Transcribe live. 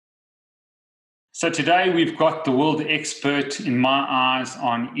So today we've got the world expert in my eyes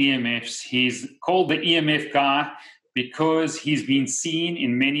on EMFs. He's called the EMF Guy because he's been seen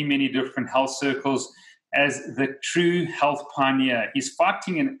in many, many different health circles as the true health pioneer. He's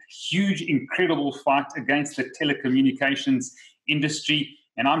fighting a huge, incredible fight against the telecommunications industry,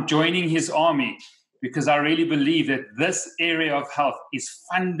 and I'm joining his army because I really believe that this area of health is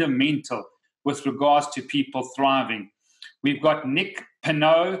fundamental with regards to people thriving. We've got Nick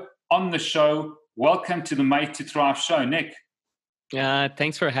Pineault on the show. Welcome to the Made to Thrive show, Nick.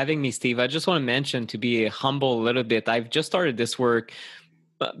 Thanks for having me, Steve. I just want to mention, to be humble a little bit, I've just started this work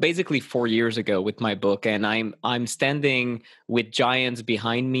basically 4 years ago with my book, and I'm standing with giants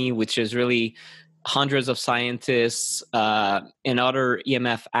behind me, which is really hundreds of scientists and other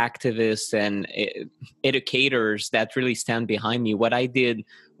EMF activists and educators that really stand behind me. What I did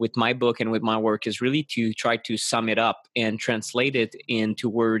with my book and with my work is really to try to sum it up and translate it into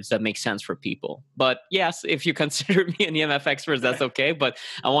words that make sense for people. But yes, if you consider me an EMF expert, that's okay. But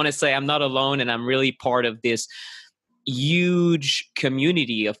I want to say I'm not alone, and I'm really part of this huge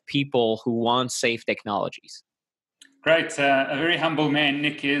community of people who want safe technologies. Great. A very humble man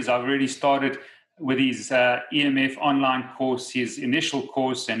Nick is. I've already started with his EMF online course, his initial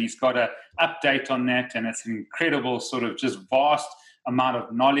course, and he's got an update on that. And it's an incredible sort of just vast amount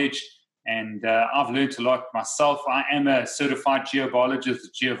of knowledge. And I've learned a lot myself. I am a certified geobiologist,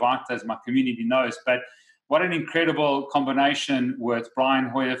 Geopathic, as my community knows. But what an incredible combination with Brian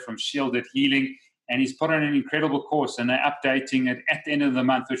Hoyer from Shielded Healing. And he's put on an incredible course, and they're updating it at the end of the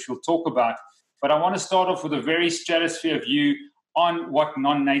month, which we'll talk about. But I want to start off with a very stratosphere view on what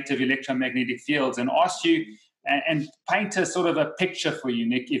non-native electromagnetic fields, and ask you and paint a sort of a picture for you,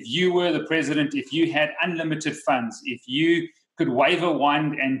 Nick. If you were the president, if you had unlimited funds, if you could wave a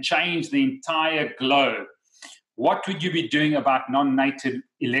wand and change the entire globe, what would you be doing about non-native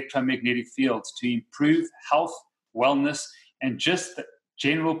electromagnetic fields to improve health, wellness, and just the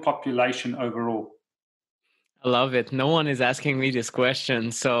general population overall? I love it. No one is asking me this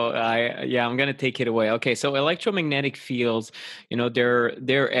question, so I'm going to take it away. Okay, so electromagnetic fields,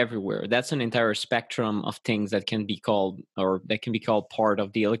 they're everywhere. That's an entire spectrum of things that can be called part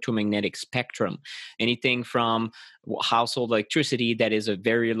of the electromagnetic spectrum. Anything from household electricity that is a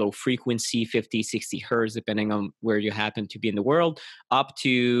very low frequency, 50, 60 hertz, depending on where you happen to be in the world, up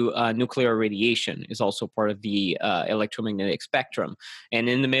to nuclear radiation is also part of the electromagnetic spectrum. And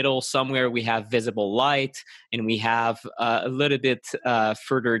in the middle, somewhere, we have visible light. And we have a little bit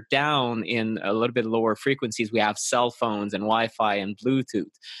further down in a little bit lower frequencies, we have cell phones and Wi-Fi and Bluetooth.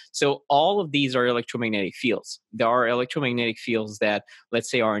 So all of these are electromagnetic fields. There are electromagnetic fields that,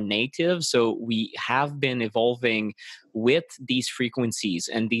 let's say, are native. So we have been evolving with these frequencies,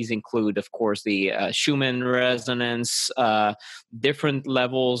 and these include, of course, the Schumann resonance, different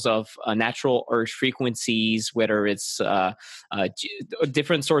levels of natural earth frequencies, whether it's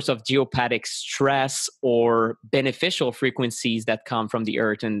different sorts of geopathic stress or beneficial frequencies that come from the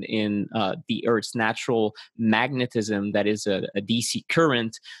earth and in the earth's natural magnetism, that is a DC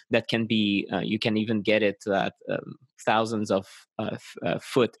current that can be, you can even get it at thousands of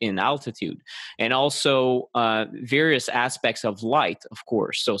foot in altitude, and also various aspects of light, of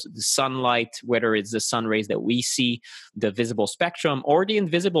course. So the sunlight, whether it's the sun rays that we see, the visible spectrum, or the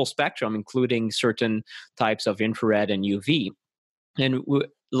invisible spectrum, including certain types of infrared and UV. And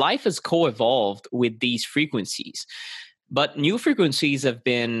life has co-evolved with these frequencies. But new frequencies have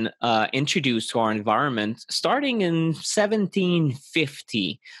been introduced to our environment starting in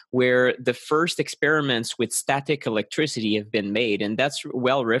 1750, where the first experiments with static electricity have been made. And that's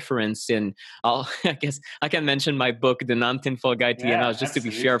well referenced in, I guess I can mention my book, The Non-Tinfoil Guide to EMFs, just to be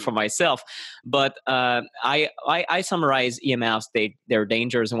fair for myself. But I summarize EMFs, their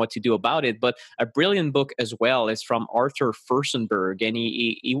dangers and what to do about it. But a brilliant book as well is from Arthur Furstenberg. And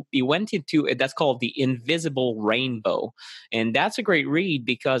he went into, that's called The Invisible Rainbow. And that's a great read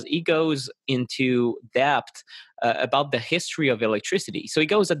because he goes into depth about the history of electricity. So he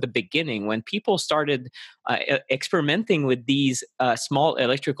goes at the beginning when people started experimenting with these small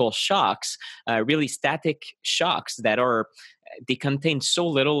electrical shocks, really static shocks they contain so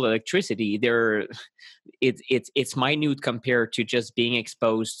little electricity. It's minute compared to just being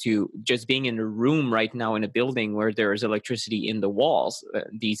exposed to just being in a room right now in a building where there is electricity in the walls,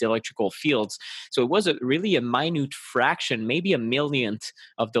 these electrical fields. So it was really a minute fraction, maybe a millionth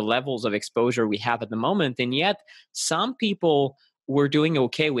of the levels of exposure we have at the moment. And yet some people were doing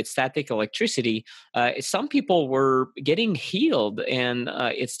okay with static electricity. Some people were getting healed, and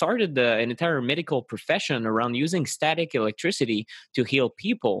it started an entire medical profession around using static electricity to heal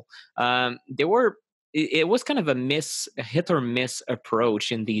people. There were it was kind of a hit or miss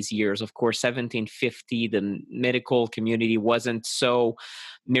approach in these years. Of course, 1750, the medical community wasn't so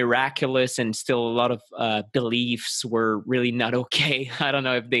miraculous, and still a lot of beliefs were really not okay. I don't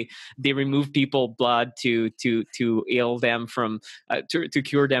know if they removed people blood to heal them from to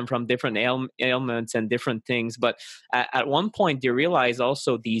cure them from different ailments and different things. But at one point, they realized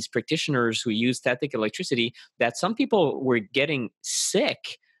also, these practitioners who use static electricity, that some people were getting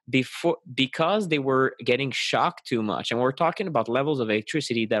sick because they were getting shocked too much. And we're talking about levels of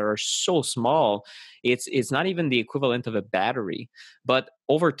electricity that are so small, it's not even the equivalent of a battery. But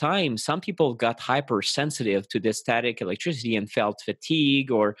over time, some people got hypersensitive to this static electricity and felt fatigue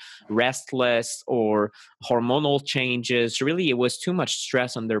or restless or hormonal changes. Really, it was too much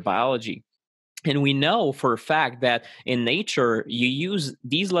stress on their biology. And we know for a fact that in nature, you use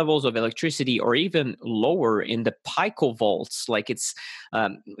these levels of electricity or even lower in the picovolts, like it's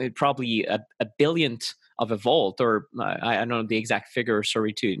probably a billionth of a volt, or I don't know the exact figure.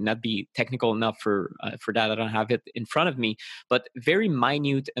 Sorry to not be technical enough for that. I don't have it in front of me, but very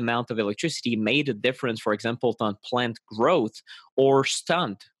minute amount of electricity made a difference, for example, on plant growth or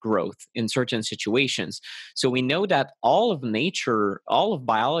stunt growth in certain situations. So we know that all of nature, all of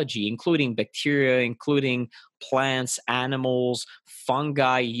biology, including bacteria, including plants, animals,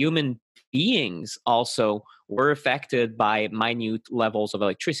 fungi, human beings also were affected by minute levels of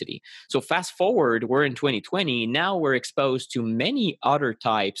electricity. So fast forward, we're in 2020. Now we're exposed to many other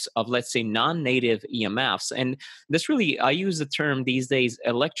types of, let's say, non-native EMFs. And this really, I use the term these days,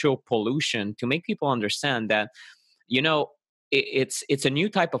 electropollution, to make people understand that, you know, it's a new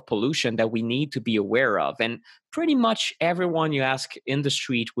type of pollution that we need to be aware of. And pretty much everyone you ask in the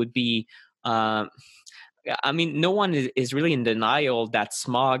street would be, I mean, no one is really in denial that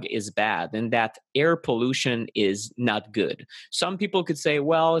smog is bad and that air pollution is not good. Some people could say,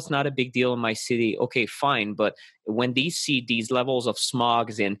 well, it's not a big deal in my city. Okay, fine. But when they see these levels of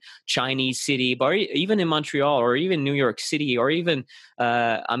smogs in Chinese city, but even in Montreal or even New York City, or even,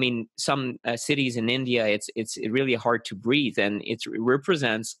 I mean, some cities in India, it's really hard to breathe. And it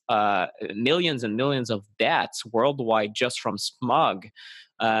represents millions and millions of deaths worldwide just from smog.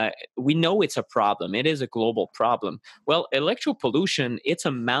 We know it's a problem. It is a global problem. Well, electropollution, it's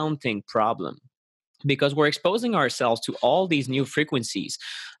a mounting problem, because we're exposing ourselves to all these new frequencies.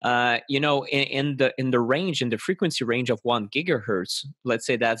 In the range, in the frequency range of 1 gigahertz, let's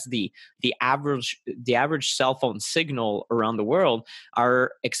say that's the average cell phone signal around the world.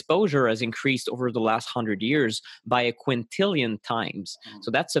 Our exposure has increased over the last 100 years by a quintillion times. So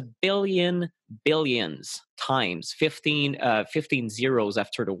that's a billions times, 15 zeros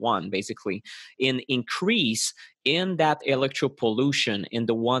after the one, basically, in increase in that electropollution in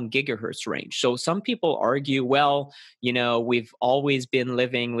the 1 gigahertz range. So some people argue, well, we've always been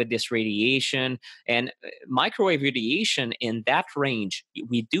living with this radiation, and microwave radiation in that range,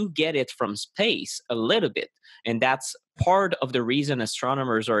 we do get it from space a little bit. And that's part of the reason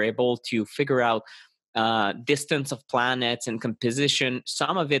astronomers are able to figure out distance of planets and composition.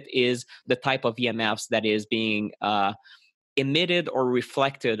 Some of it is the type of EMFs that is being emitted or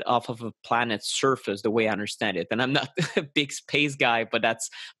reflected off of a planet's surface, the way I understand it. And I'm not a big space guy, but that's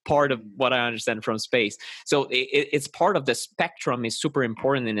part of what I understand from space. So it's part of the spectrum, is super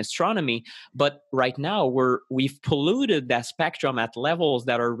important in astronomy. But right now we've polluted that spectrum at levels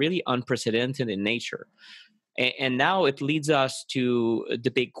that are really unprecedented in nature. And now it leads us to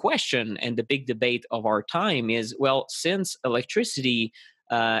the big question and the big debate of our time is, well, since electricity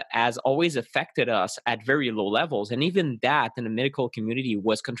has always affected us at very low levels, and even that in the medical community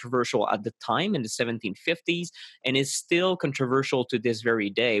was controversial at the time in the 1750s, and is still controversial to this very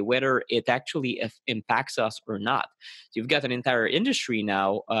day, whether it actually impacts us or not. So you've got an entire industry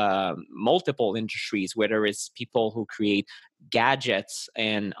now, multiple industries, whether it's people who create gadgets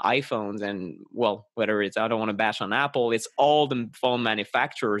and iPhones, and well, whether it's, I don't want to bash on Apple, it's all the phone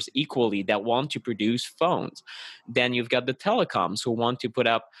manufacturers equally that want to produce phones. Then you've got the telecoms who want to put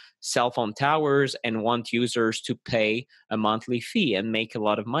up cell phone towers and want users to pay a monthly fee and make a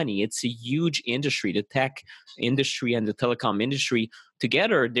lot of money. It's a huge industry. The tech industry and the telecom industry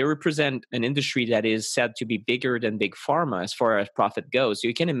together, they represent an industry that is said to be bigger than big pharma as far as profit goes. So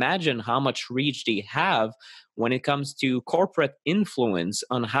you can imagine how much reach they have when it comes to corporate influence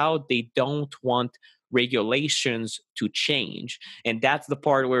on how they don't want regulations to change. And that's the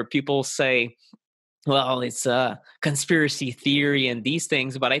part where people say, well, it's a conspiracy theory and these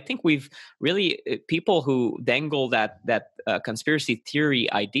things. But I think we've really, people who dangle that conspiracy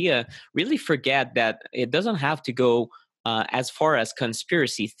theory idea really forget that it doesn't have to go as far as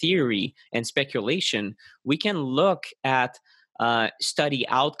conspiracy theory and speculation. We can look at study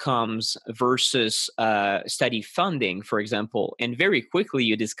outcomes versus study funding, for example. And very quickly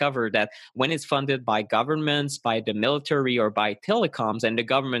you discover that when it's funded by governments, by the military, or by telecoms, and the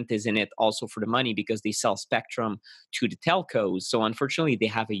government is in it also for the money because they sell spectrum to the telcos. So unfortunately, they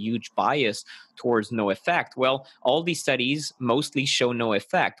have a huge bias towards no effect. Well, all these studies mostly show no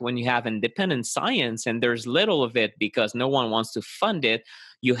effect. When you have independent science and there's little of it because no one wants to fund it,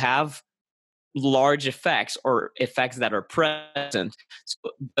 you have large effects or effects that are present.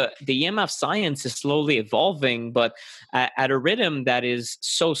 So the EMF science is slowly evolving, but at a rhythm that is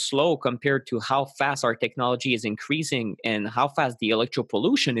so slow compared to how fast our technology is increasing and how fast the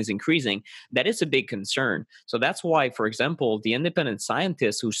electropollution is increasing, that is a big concern. So that's why, for example, the independent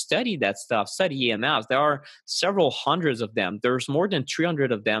scientists who study that stuff, study EMFs, there are several hundreds of them. There's more than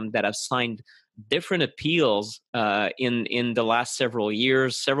 300 of them that have signed different appeals in the last several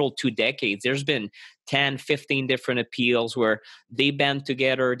years, several 2 decades. There's been 10, 15 different appeals where they band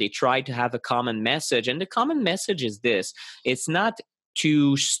together, they try to have a common message. And the common message is this: it's not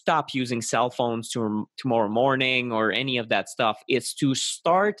to stop using cell phones tomorrow morning or any of that stuff. It's to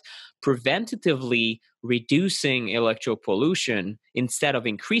start preventatively reducing electropollution instead of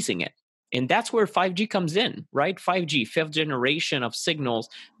increasing it. And that's where 5G comes in, right? 5G, fifth generation of signals,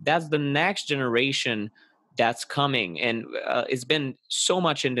 that's the next generation that's coming. And it's been so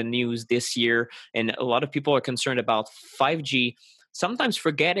much in the news this year. And a lot of people are concerned about 5G, sometimes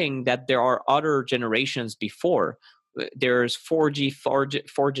forgetting that there are other generations before. There's 4G,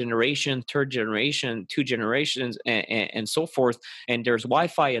 fourth generation, third generation, 2 generations, and so forth. And there's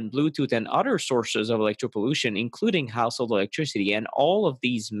Wi-Fi and Bluetooth and other sources of electropollution, including household electricity. And all of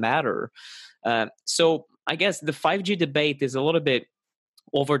these matter. So I guess the 5G debate is a little bit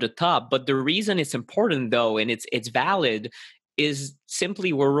over the top, but the reason it's important, though, and it's valid, is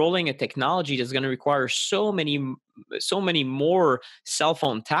simply we're rolling a technology that's going to require so many more cell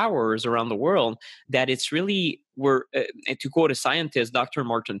phone towers around the world that it's really, to quote a scientist, Dr.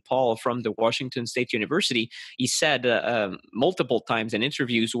 Martin Pall from the Washington State University, he said multiple times in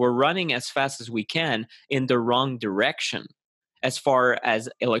interviews, we're running as fast as we can in the wrong direction as far as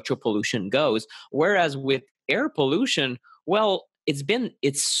electropollution goes. Whereas with air pollution, well,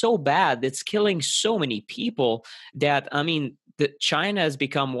 it's so bad, it's killing so many people that, I mean, China has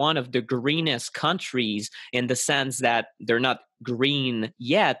become one of the greenest countries in the sense that they're not green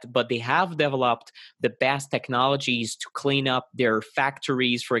yet, but they have developed the best technologies to clean up their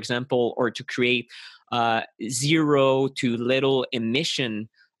factories, for example, or to create zero to little emission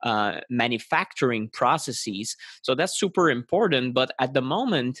manufacturing processes. So that's super important. But at the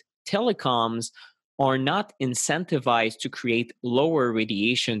moment, telecoms are not incentivized to create lower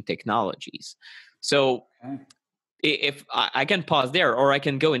radiation technologies. So if I can pause there, or I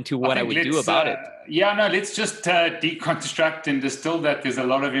can go into what I would do about it. Yeah, no, let's just deconstruct and distill that. There's a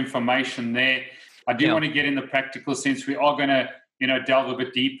lot of information there. I do want to get in the practical sense. We are going to, delve a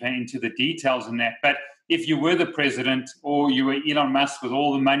bit deeper into the details in that. But if you were the president or you were Elon Musk with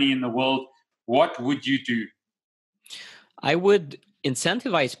all the money in the world, what would you do? I would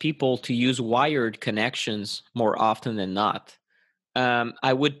incentivize people to use wired connections more often than not.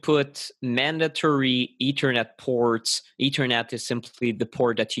 I would put mandatory Ethernet ports. Ethernet is simply the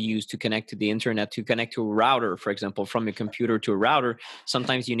port that you use to connect to the internet, to connect to a router, for example, from a computer to a router.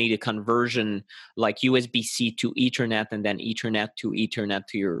 Sometimes you need a conversion like USB-C to Ethernet and then Ethernet to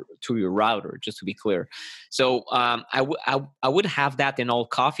your router, just to be clear. So I would have that in all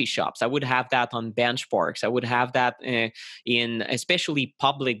coffee shops. I would have that on bench parks. I would have that in especially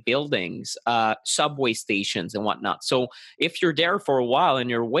public buildings, subway stations and whatnot. So if you're there for a while and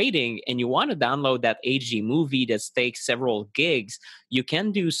you're waiting and you want to download that HD movie that takes several gigs, you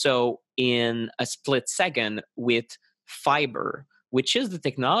can do so in a split second with fiber, which is the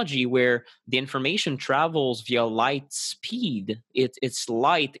technology where the information travels via light speed. It's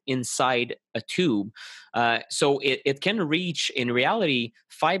light inside a tube. So it can reach, in reality,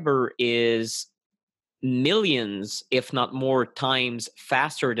 fiber is millions, if not more times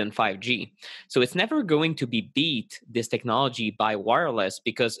faster than 5G. So it's never going to be beat, this technology, by wireless,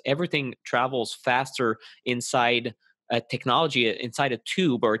 because everything travels faster inside a technology, inside a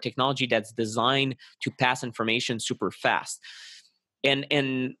tube, or a technology that's designed to pass information super fast.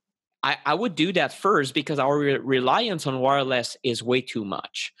 And I would do that first because our reliance on wireless is way too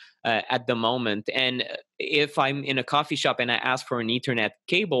much at the moment. And if I'm in a coffee shop and I ask for an Ethernet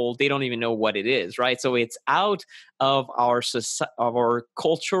cable, they don't even know what it is, right? So it's out of our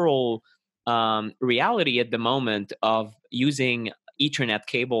cultural reality at the moment of using Ethernet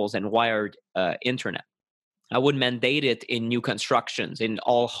cables and wired internet. I would mandate it in new constructions, in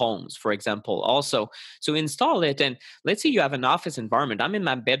all homes, for example, also. So install it. And let's say you have an office environment. I'm in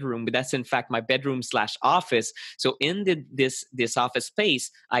my bedroom, but that's in fact my bedroom slash office. So in this office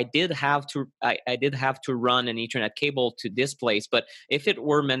space, I did have to run an Ethernet cable to this place. But if it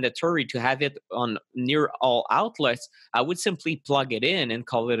were mandatory to have it on near all outlets, I would simply plug it in and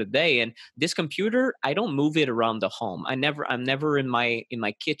call it a day. And this computer, I don't move it around the home. I'm never in my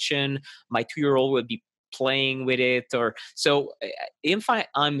kitchen. My 2-year-old would be playing with it. Or so if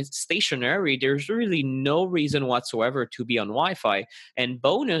I'm stationary, there's really no reason whatsoever to be on Wi-Fi. And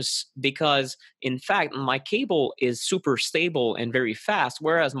bonus, because in fact my cable is super stable and very fast,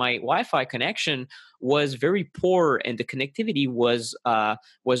 whereas my Wi-Fi connection was very poor and the connectivity was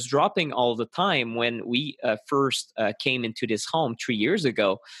dropping all the time when we first came into this home 3 years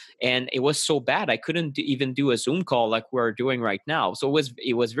ago. And it was so bad I couldn't even do a Zoom call like we're doing right now. So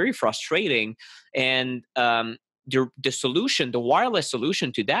it was very frustrating. And the solution, the wireless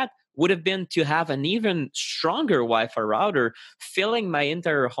solution to that, would have been to have an even stronger Wi-Fi router filling my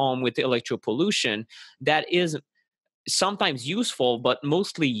entire home with electropollution that is sometimes useful, but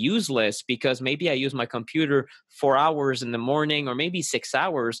mostly useless, because maybe I use my computer 4 hours in the morning or maybe 6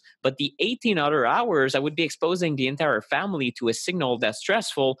 hours, but the 18 other hours I would be exposing the entire family to a signal that's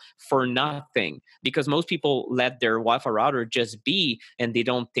stressful for nothing, because most people let their Wi-Fi router just be and they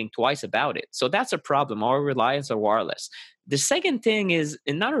don't think twice about it. So that's a problem, our reliance on wireless. The second thing is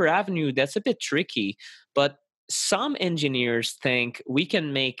another avenue that's a bit tricky, but some engineers think we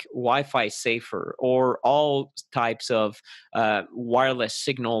can make Wi-Fi safer or all types of wireless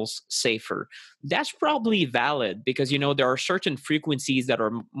signals safer. That's probably valid because, you know, there are certain frequencies that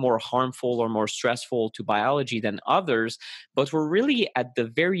are more harmful or more stressful to biology than others, but we're really at the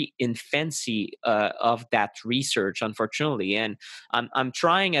very infancy of that research, unfortunately. And I'm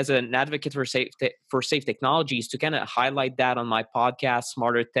trying as an advocate for safe technologies to kind of highlight that on my podcast,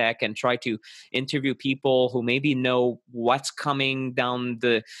 Smarter Tech, and try to interview people who maybe know what's coming down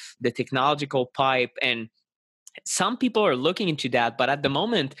the technological pipe. And some people are looking into that, but at the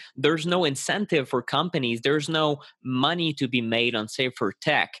moment there's no incentive for companies, there's no money to be made on safer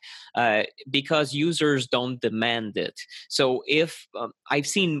tech because users don't demand it. So if I've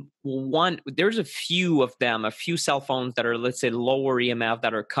seen there's a few of them, a few cell phones that are, let's say, lower EMF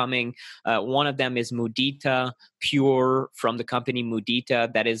that are coming. One of them is Mudita Pure, from the company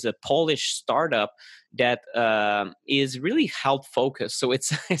Mudita, that is a Polish startup that is really health focused. So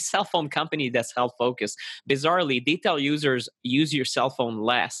it's a cell phone company that's health focused. Bizarrely, they tell users use your cell phone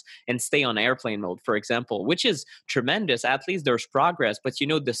less and stay on airplane mode, for example, which is tremendous. At least there's progress. But you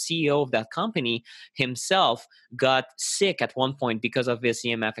know, the CEO of that company himself got sick at one point because of his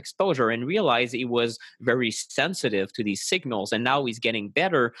EMF exposure and realized he was very sensitive to these signals. And now he's getting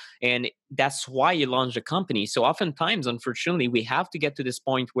better. And that's why he launched a company. So oftentimes, unfortunately, we have to get to this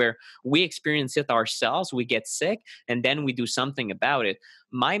point where we experience it ourselves, we get sick, and then we do something about it.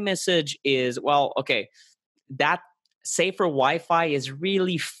 My message is, well, okay, that safer Wi-Fi is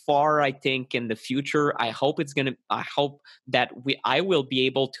really far, I think, in the future. I hope that I will be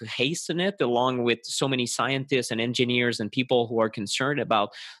able to hasten it, along with so many scientists and engineers and people who are concerned about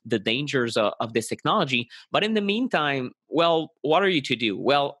the dangers of this technology. But in the meantime, well, what are you to do?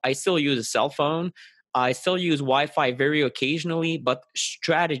 Well, I still use a cell phone. I still use Wi-Fi very occasionally, but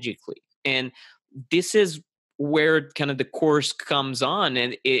strategically. And this is where kind of the course comes on,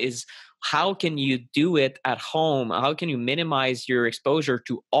 and is how can you do it at home? How can you minimize your exposure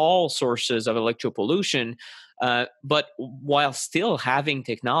to all sources of electropollution, but while still having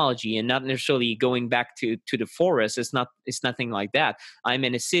technology and not necessarily going back to the forest? It's nothing like that. I'm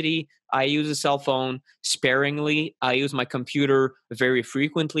in a city. I use a cell phone sparingly. I use my computer very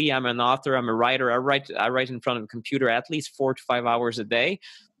frequently. I'm an author. I'm a writer. I write in front of a computer at least 4 to 5 hours a day.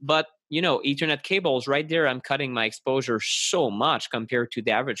 But you know, Ethernet cables right there, I'm cutting my exposure so much compared to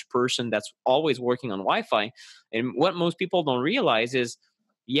the average person that's always working on Wi-Fi. And what most people don't realize is,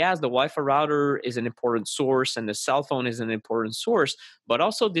 yes, the Wi-Fi router is an important source and the cell phone is an important source, but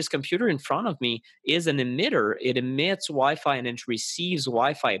also this computer in front of me is an emitter. It emits Wi-Fi and it receives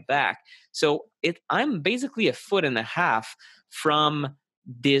Wi-Fi back. So I'm basically a foot and a half from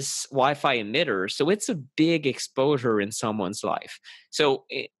this Wi-Fi emitter. So it's a big exposure in someone's life. So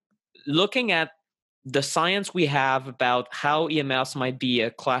looking at the science we have about how EMFs might be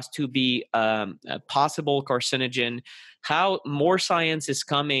a class 2B a possible carcinogen, how more science is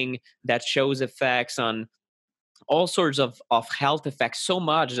coming that shows effects on all sorts of health effects, so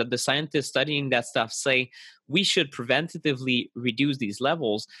much that the scientists studying that stuff say we should preventatively reduce these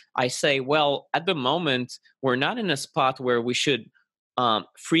levels. I say, well, at the moment, we're not in a spot where we should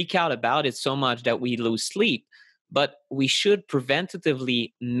freak out about it so much that we lose sleep, but we should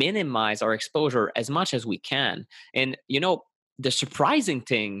preventatively minimize our exposure as much as we can. And, the surprising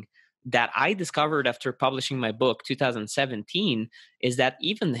thing that I discovered after publishing my book 2017 is that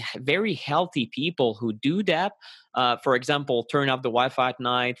even very healthy people who do that, for example, turn off the Wi-Fi at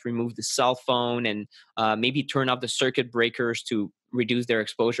night, remove the cell phone, and maybe turn off the circuit breakers to reduce their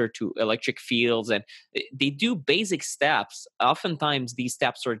exposure to electric fields, and they do basic steps. Oftentimes these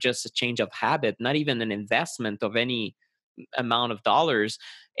steps are just a change of habit, not even an investment of any amount of dollars,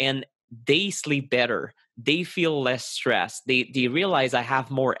 and they sleep better, they feel less stressed, they realize I have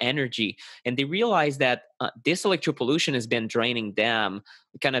more energy, and they realize that this electropollution has been draining them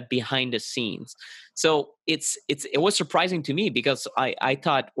kind of behind the scenes. So it was surprising to me, because I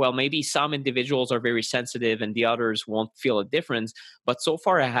thought, well, maybe some individuals are very sensitive and the others won't feel a difference, but so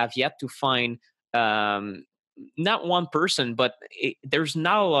far I have yet to find not one person, but there's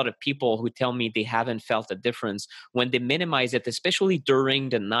not a lot of people who tell me they haven't felt a difference when they minimize it, especially during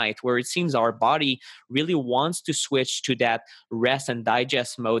the night, where it seems our body really wants to switch to that rest and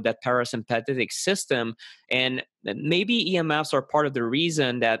digest mode, that parasympathetic system. And maybe EMFs are part of the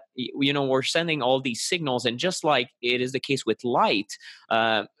reason that, we're sending all these signals. And just like it is the case with light,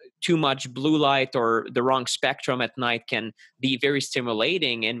 too much blue light or the wrong spectrum at night can be very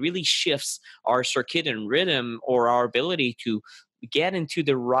stimulating and really shifts our circadian rhythm or our ability to get into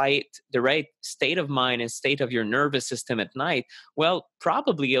the right state of mind and state of your nervous system at night. Well,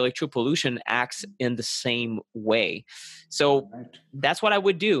 probably electropollution acts in the same way. So that's what I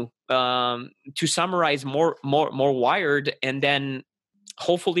would do. To summarize, more wired, and then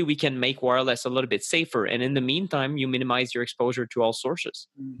hopefully we can make wireless a little bit safer. And in the meantime, you minimize your exposure to all sources.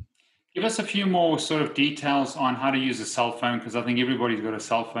 Give us a few more sort of details on how to use a cell phone, because I think everybody's got a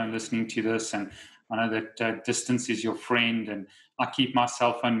cell phone listening to this, and I know that distance is your friend, and I keep my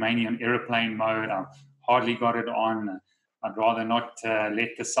cell phone mainly on airplane mode. I've hardly got it on. I'd rather not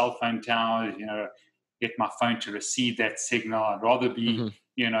let the cell phone tower, get my phone to receive that signal. I'd rather be,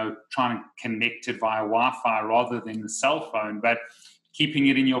 trying to connect it via Wi-Fi rather than the cell phone. But keeping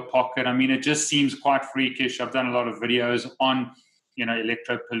it in your pocket, I mean, it just seems quite freakish. I've done a lot of videos on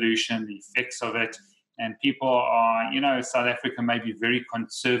electropollution, the effects of it. And people are, South Africa may be very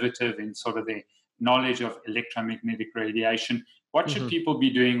conservative in sort of their knowledge of electromagnetic radiation. What should people be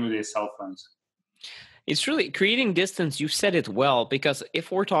doing with their cell phones? It's really creating distance. You said it well, because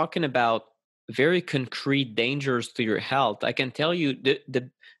if we're talking about very concrete dangers to your health, I can tell you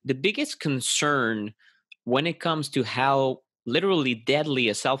the biggest concern when it comes to how literally deadly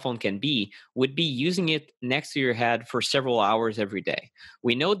a cell phone can be would be using it next to your head for several hours every day.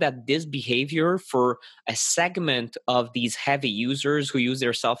 We know that this behavior for a segment of these heavy users who use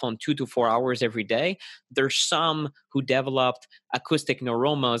their cell phone 2 to 4 hours every day, there's some who developed acoustic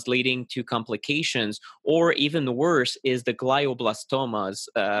neuromas leading to complications, or even worse is the glioblastomas,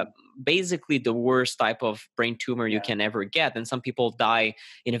 basically the worst type of brain tumor you can ever get. And some people die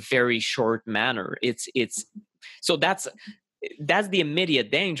in a very short manner. So that's the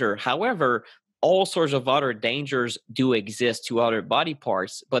immediate danger. However, all sorts of other dangers do exist to other body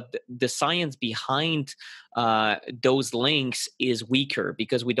parts, but the science behind those links is weaker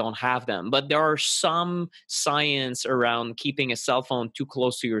because we don't have them. But there are some science around keeping a cell phone too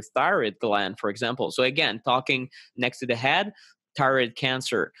close to your thyroid gland, for example. So again, talking next to the head, thyroid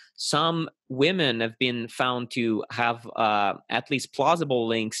cancer. Some women have been found to have at least plausible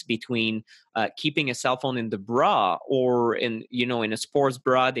links between keeping a cell phone in the bra, or in a sports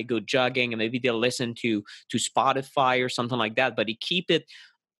bra. They go jogging and maybe they'll listen to Spotify or something like that, but they keep it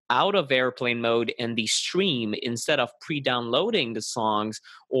out of airplane mode and the stream instead of pre-downloading the songs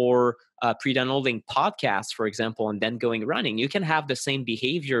or pre-downloading podcasts, for example, and then going running. You can have the same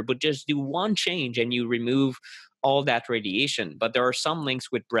behavior, but just do one change and you remove all that radiation. But there are some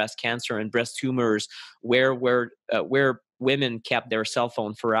links with breast cancer and breast tumors where women kept their cell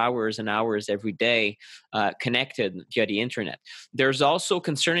phone for hours and hours every day, connected via the internet. There's also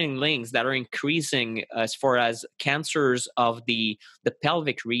concerning links that are increasing as far as cancers of the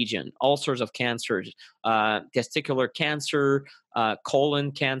pelvic region, all sorts of cancers, testicular cancer,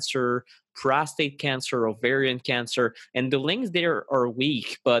 colon cancer, prostate cancer, ovarian cancer. And the links there are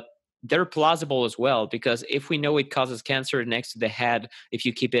weak, but they're plausible as well, because if we know it causes cancer next to the head if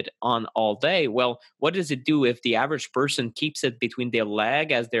you keep it on all day, well, what does it do if the average person keeps it between their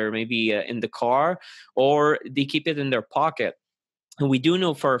leg as they're maybe in the car, or they keep it in their pocket? And we do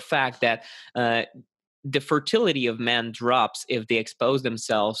know for a fact that the fertility of men drops if they expose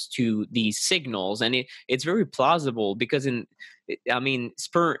themselves to these signals. And it's very plausible, because I mean,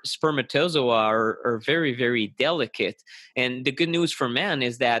 spermatozoa are very, very delicate. And the good news for men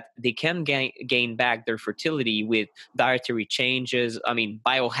is that they can gain back their fertility with dietary changes. I mean,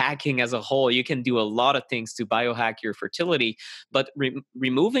 biohacking as a whole, you can do a lot of things to biohack your fertility, but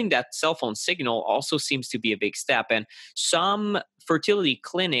removing that cell phone signal also seems to be a big step. And some fertility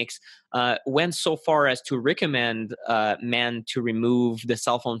clinics went so far as to recommend men to remove the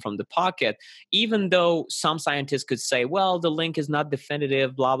cell phone from the pocket, even though some scientists could say, well, the link is not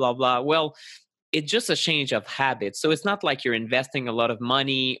definitive, blah, blah, blah. Well, it's just a change of habit. So it's not like you're investing a lot of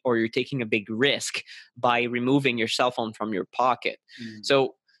money or you're taking a big risk by removing your cell phone from your pocket.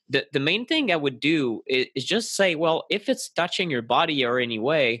 So the main thing I would do is just say, well, if it's touching your body or any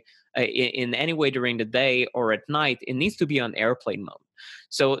way, in any way during the day or at night, it needs to be on airplane mode.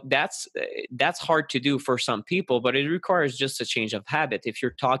 So that's hard to do for some people, but it requires just a change of habit. If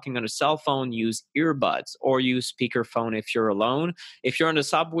you're talking on a cell phone, use earbuds or use speakerphone if you're alone. If you're on the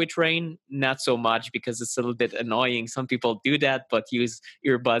subway train, not so much because it's a little bit annoying. Some people do that, but use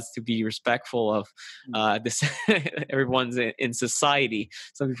earbuds to be respectful of this everyone's in society.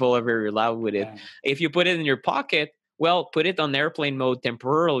 Some people are very loud with it. If you put it in your pocket, well, put it on airplane mode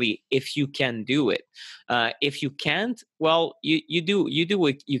temporarily if you can do it. If you can't, well, you do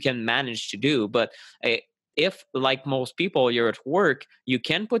what you can manage to do. But if, like most people, you're at work, you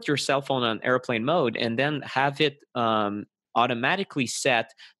can put your cell phone on airplane mode and then have it automatically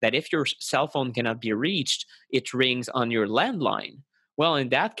set that if your cell phone cannot be reached, it rings on your landline. Well, in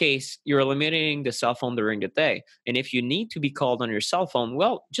that case, you're eliminating the cell phone during the day. And if you need to be called on your cell phone,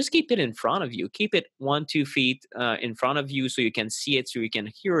 well, just keep it in front of you. Keep it 1-2 feet in front of you so you can see it, so you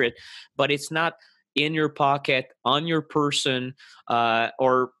can hear it. But it's not in your pocket, on your person,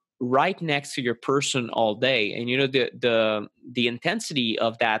 or right next to your person all day. And you know, the intensity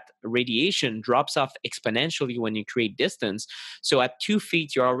of that radiation drops off exponentially when you create distance. So at 2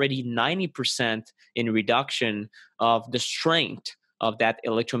 feet, you're already 90% in reduction of the strength of that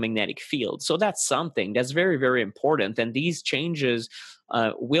electromagnetic field. So that's something that's very, very important. And these changes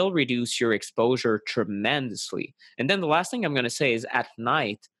will reduce your exposure tremendously. And then the last thing I'm going to say is at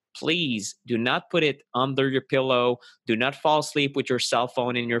night, please do not put it under your pillow. Do not fall asleep with your cell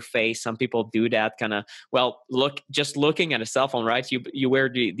phone in your face. Some people do that kind of, well, just looking at a cell phone, right? You wear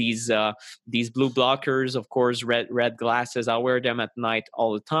these blue blockers, of course, red glasses. I wear them at night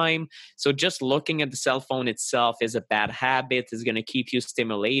all the time. So just looking at the cell phone itself is a bad habit. It's going to keep you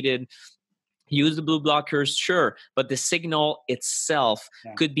stimulated. Use the blue blockers, sure, but the signal itself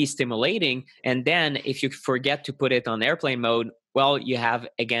could be stimulating. And then if you forget to put it on airplane mode, well, you have,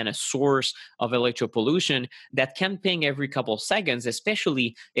 again, a source of electropollution that can ping every couple of seconds,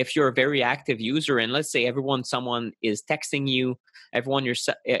 especially if you're a very active user. And let's say someone is texting you,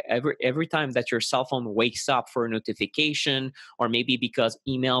 every time that your cell phone wakes up for a notification, or maybe because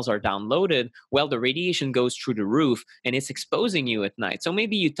emails are downloaded, well, the radiation goes through the roof and it's exposing you at night. So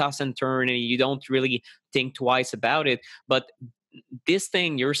maybe you toss and turn and you don't really think twice about it. But this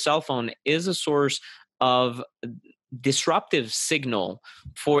thing, your cell phone, is a source of disruptive signal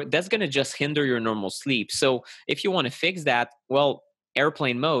that's going to just hinder your normal sleep. So if you want to fix that, well,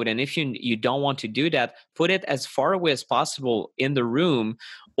 airplane mode. And if you don't want to do that, put it as far away as possible in the room,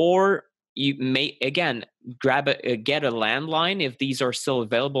 or you may, again, get a landline if these are still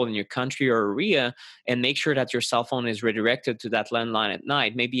available in your country or area, and make sure that your cell phone is redirected to that landline at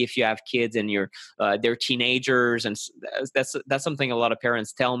night. Maybe if you have kids and they're teenagers, and that's something a lot of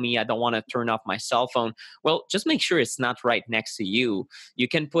parents tell me, I don't want to turn off my cell phone. Well, just make sure it's not right next to you. You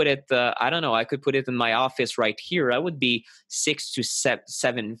can put it, I don't know, I could put it in my office right here. I would be 6 to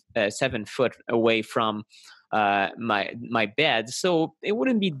 7 foot away from my bed, so it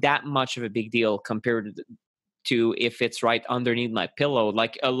wouldn't be that much of a big deal compared to if it's right underneath my pillow,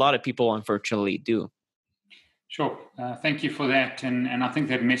 like a lot of people unfortunately do. Sure. Thank you for that, and I think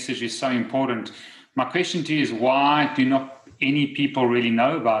that message is so important. My question to you is, why do not any people really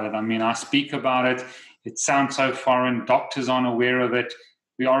know about it? I mean, I speak about it. It sounds so foreign. Doctors aren't aware of it.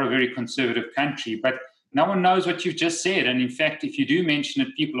 We are a very conservative country, but no one knows what you've just said. And in fact, if you do mention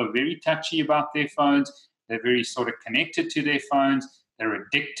it, people are very touchy about their phones. They're very sort of connected to their phones. They're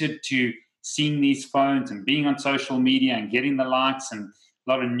addicted to seeing these phones and being on social media and getting the likes. And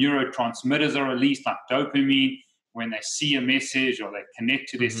a lot of neurotransmitters are released, like dopamine, when they see a message or they connect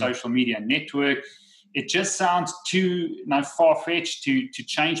to their social media network. It just sounds too far-fetched to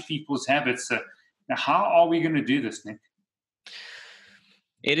change people's habits. So now, how are we going to do this, Nick?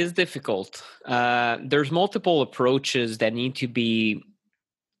 It is difficult. There's multiple approaches that need to be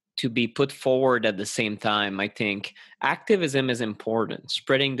put forward at the same time. I think activism is important,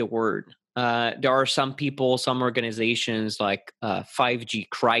 spreading the word. There are some people, some organizations like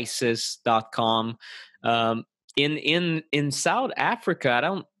 5gcrisis.com. In South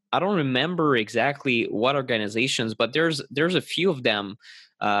Africa, I don't remember exactly what organizations, but there's a few of them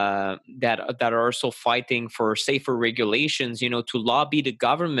that are also fighting for safer regulations. To lobby the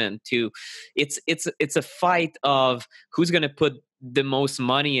government to. It's a fight of who's going to put the most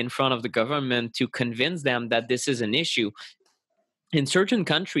money in front of the government to convince them that this is an issue. In certain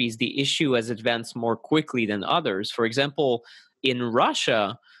countries, the issue has advanced more quickly than others. For example, in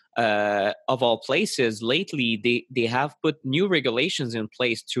Russia, of all places, lately they have put new regulations in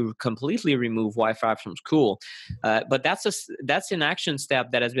place to completely remove Wi-Fi from school. But that's an action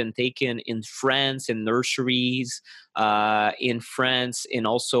step that has been taken in France, in nurseries, in France, and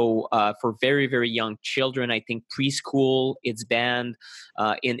also for very very young children. I think preschool it's banned.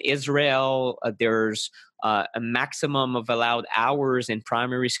 In Israel, there's a maximum of allowed hours in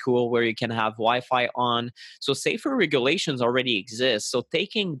primary school where you can have Wi-Fi on. So safer regulations already exist. So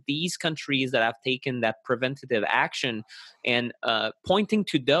taking these countries that have taken that preventative action and pointing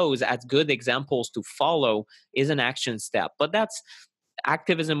to those as good examples to follow is an action step. But that's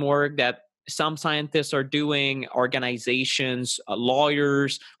activism work that some scientists are doing, organizations,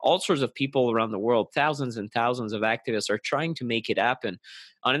 lawyers, all sorts of people around the world, thousands and thousands of activists are trying to make it happen.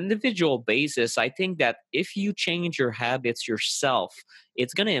 On an individual basis, I think that if you change your habits yourself,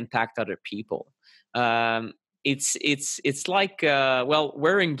 it's going to impact other people. Um, it's like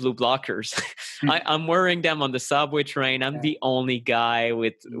wearing blue blockers. I'm wearing them on the subway train. I'm the only guy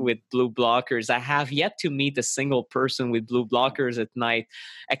with blue blockers. I have yet to meet a single person with blue blockers at night,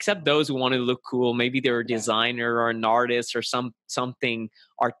 except those who want to look cool. Maybe they're a designer or an artist or something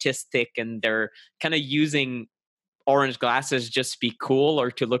artistic, and they're kind of using orange glasses just to be cool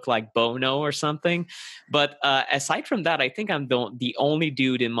or to look like Bono or something. But aside from that, I think I'm the only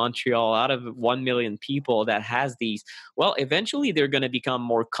dude in Montreal out of 1 million people that has these. Well, eventually they're going to become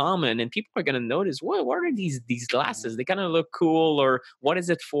more common and people are going to notice, what are these glasses? They kind of look cool, or what is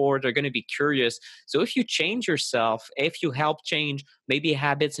it for? They're going to be curious. So if you change yourself, if you help change maybe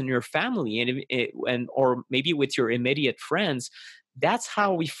habits in your family and or maybe with your immediate friends, that's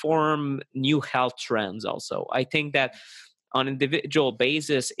how we form new health trends. Also, I think that on an individual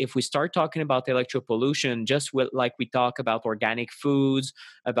basis, if we start talking about electropollution, just like we talk about organic foods,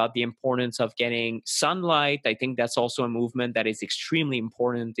 about the importance of getting sunlight, I think that's also a movement that is extremely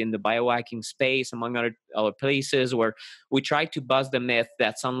important in the biohacking space, among other places, where we try to bust the myth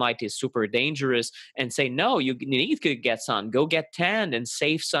that sunlight is super dangerous and say, no, you need to get sun, go get tanned, and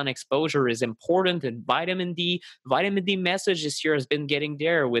safe sun exposure is important. And vitamin D message this year has been getting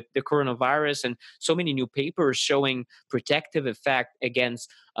there with the coronavirus and so many new papers showing protective effect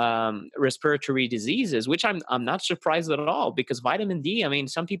against respiratory diseases, which I'm not surprised at all, because vitamin D, I mean,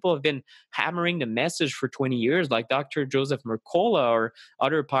 some people have been hammering the message for 20 years, like Dr. Joseph Mercola or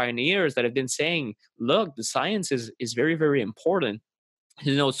other pioneers that have been saying, look, the science is very, very important.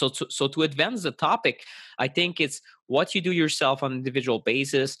 So to advance the topic, I think it's what you do yourself on an individual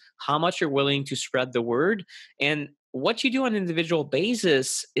basis, how much you're willing to spread the word, and what you do on an individual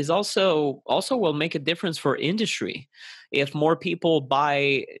basis is also will make a difference for industry. If more people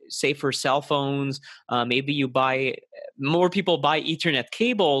buy safer cell phones, maybe more people buy Ethernet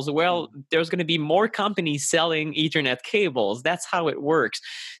cables. Well, there's going to be more companies selling Ethernet cables. That's how it works.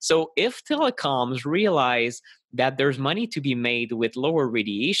 So if telecoms realize that there's money to be made with lower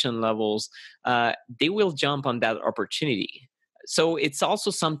radiation levels, they will jump on that opportunity. So it's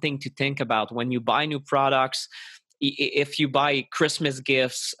also something to think about when you buy new products. If you buy Christmas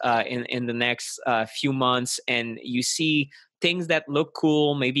gifts in the next few months and you see things that look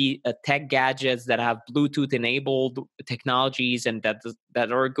cool, maybe tech gadgets that have Bluetooth enabled technologies and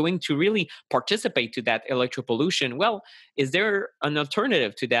that are going to really participate to that electropollution, well, is there an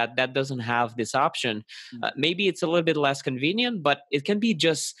alternative to that doesn't have this option? Maybe it's a little bit less convenient, but it can be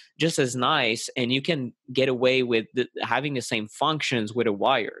just as nice, and you can get away with having the same functions with a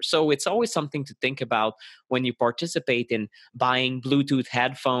wire. So it's always something to think about when you participate in buying Bluetooth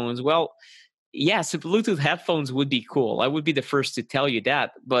headphones. Well, yes, Bluetooth headphones would be cool. I would be the first to tell you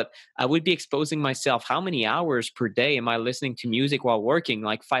that, but I would be exposing myself. How many hours per day am I listening to music while working?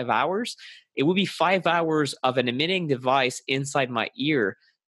 Like 5 hours? It would be 5 hours of an emitting device inside my ear.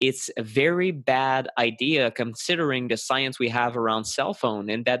 It's a very bad idea considering the science we have around cell phone,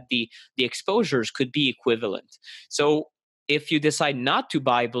 and that the exposures could be equivalent. So if you decide not to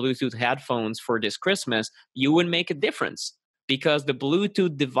buy Bluetooth headphones for this Christmas, you would make a difference, because the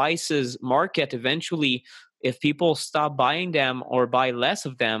Bluetooth devices market eventually, if people stop buying them or buy less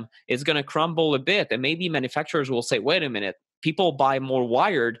of them, it's going to crumble a bit. And maybe manufacturers will say, wait a minute, people buy more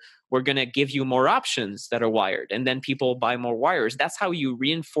wired. we're going to give you more options that are wired, and then people buy more wires. That's how you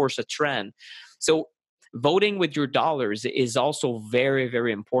reinforce a trend. So voting with your dollars is also very,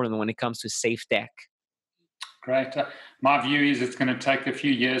 very important when it comes to safe tech. Great. My view is it's going to take a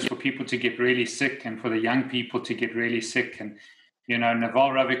few years for people to get really sick and for the young people to get really sick. And,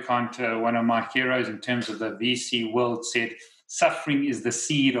 Naval Ravikant, one of my heroes in terms of the VC world, said, suffering is the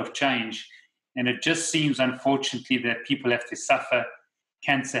seed of change. And it just seems, unfortunately, that people have to suffer.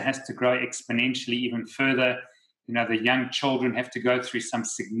 Cancer has to grow exponentially even further. The young children have to go through some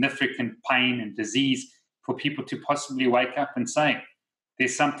significant pain and disease for people to possibly wake up and say,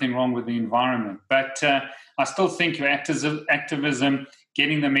 there's something wrong with the environment. But I still think your activism,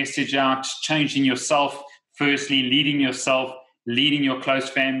 getting the message out, changing yourself, firstly, leading yourself, leading your close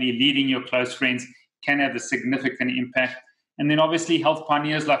family, leading your close friends, can have a significant impact. And then obviously health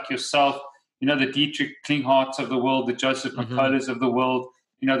pioneers like yourself, the Dietrich Klingharts of the world, the Joseph McCulloughs of the world,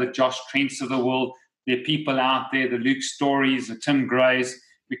 the Josh Trents of the world. There are people out there, the Luke Stories, the Tim Grays.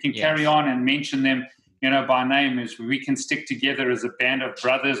 We can carry on and mention them, by name, as we can stick together as a band of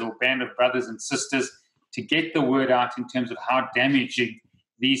brothers or band of brothers and sisters to get the word out in terms of how damaging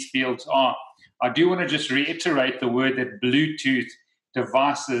these fields are. I do want to just reiterate the word that Bluetooth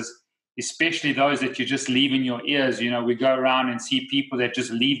devices, especially those that you just leave in your ears, we go around and see people that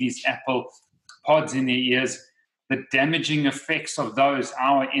just leave these Apple pods in their ears, the damaging effects of those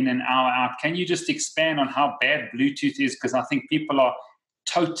hour in and hour out. Can you just expand on how bad Bluetooth is? Because I think people are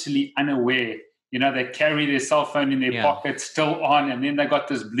totally unaware. They carry their cell phone in their pocket still on, and then they got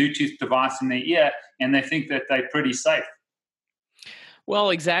this Bluetooth device in their ear, and they think that they're pretty safe. Well,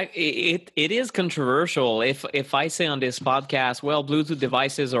 exactly. It is controversial. If I say on this podcast, well, Bluetooth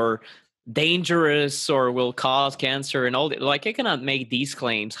devices are dangerous or will cause cancer and all that, like, I cannot make these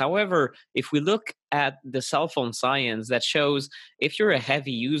claims. However, if we look at the cell phone science that shows if you're a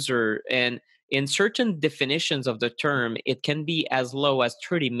heavy user, and in certain definitions of the term, it can be as low as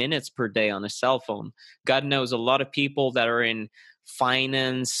 30 minutes per day on a cell phone. God knows a lot of people that are in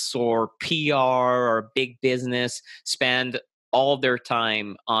finance or PR or big business spend all their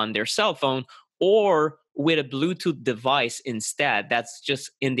time on their cell phone or with a Bluetooth device instead that's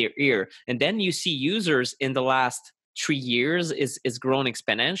just in their ear. And then you see users in the last 3 years is grown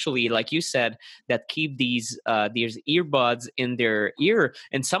exponentially, like you said, that keep these earbuds in their ear,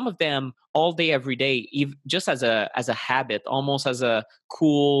 and some of them all day, every day, just as a habit, almost as a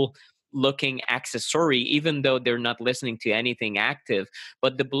cool looking accessory, even though they're not listening to anything active.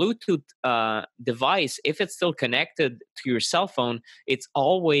 But the Bluetooth device, if it's still connected to your cell phone, it's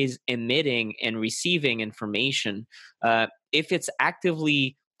always emitting and receiving information. If it's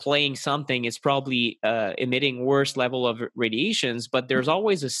actively playing something, it's probably emitting worse level of radiations, but there's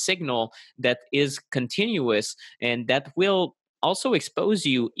always a signal that is continuous and that will also expose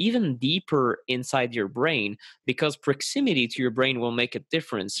you even deeper inside your brain, because proximity to your brain will make a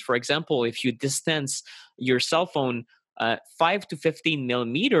difference. For example, if you distance your cell phone 5 to 15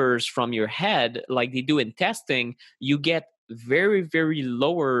 millimeters from your head, like they do in testing, you get very, very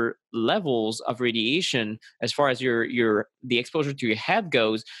lower levels of radiation as far as the exposure to your head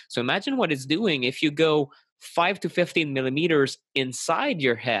goes. So imagine what it's doing if you go 5 to 15 millimeters inside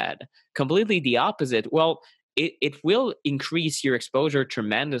your head, completely the opposite. Well, it will increase your exposure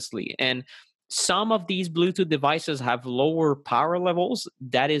tremendously. And some of these Bluetooth devices have lower power levels.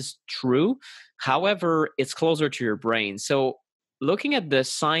 That is true. However, it's closer to your brain. So looking at the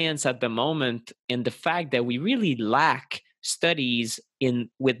science at the moment and the fact that we really lack studies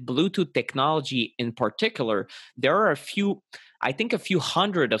with Bluetooth technology in particular, there are a few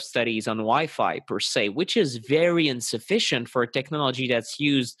hundred of studies on Wi-Fi per se, which is very insufficient for a technology that's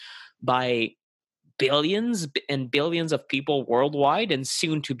used by billions and billions of people worldwide, and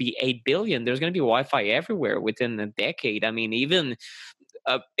soon to be 8 billion. There's going to be Wi-Fi everywhere within a decade. I mean, even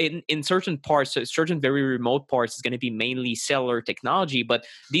in certain parts, certain very remote parts, is going to be mainly cellular technology. But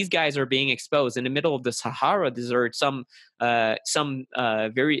these guys are being exposed in the middle of the Sahara Desert. Some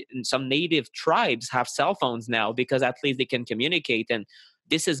native tribes have cell phones now because at least they can communicate, and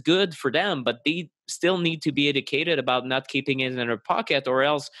this is good for them. But they still need to be educated about not keeping it in their pocket, or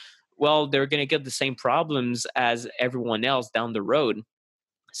else, well, they're going to get the same problems as everyone else down the road.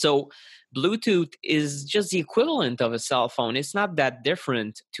 So Bluetooth is just the equivalent of a cell phone. It's not that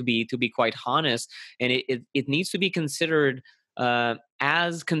different, to be quite honest, and it needs to be considered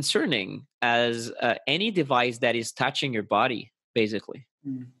as concerning as any device that is touching your body, basically.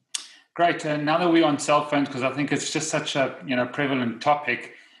 Great. Now that we're on cell phones, because I think it's just such a prevalent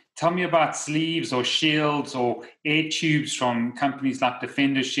topic, tell me about sleeves or shields or air tubes from companies like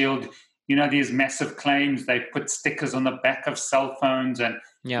Defender Shield. These massive claims, they put stickers on the back of cell phones and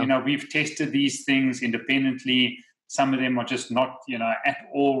Yeah. We've tested these things independently. Some of them are just not, at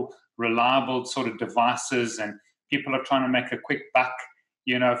all reliable sort of devices, and people are trying to make a quick buck,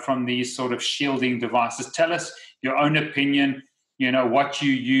 from these sort of shielding devices. Tell us your own opinion, what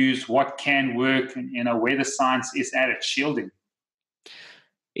you use, what can work, and, where the science is at shielding.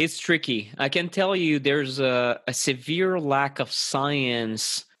 It's tricky. I can tell you there's a severe lack of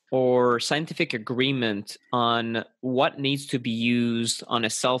science or scientific agreement on what needs to be used on a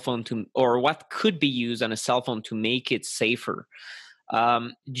cell phone or what could be used on a cell phone to make it safer.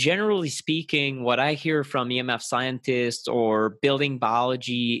 Generally speaking, what I hear from EMF scientists or building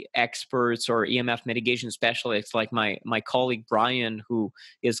biology experts or EMF mitigation specialists, like my colleague Brian, who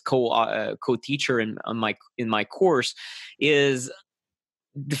is co-teacher in my course, is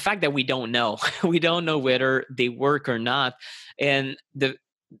the fact that we don't know. We don't know whether they work or not, and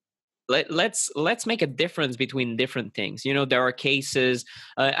let's make a difference between different things. There are cases.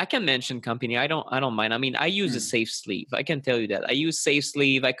 I can mention company. I don't mind. I mean, I use a safe sleeve. I can tell you that I use safe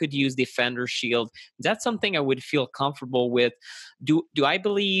sleeve. I could use Defender Shield. That's something I would feel comfortable with. Do I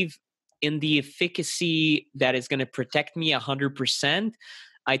believe in the efficacy that is going to protect me 100%?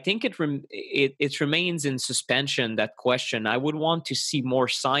 I think it remains in suspension, that question. I would want to see more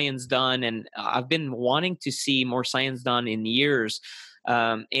science done, and I've been wanting to see more science done in years.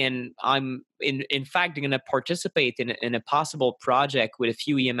 And I'm in fact going to participate in a possible project with a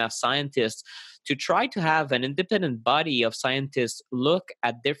few EMF scientists to try to have an independent body of scientists look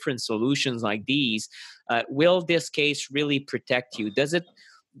at different solutions like these. Will this case really protect you?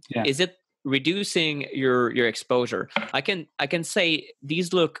 Is it reducing your exposure? I can say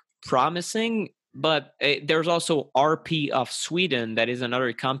these look promising, but there's also RP of Sweden, that is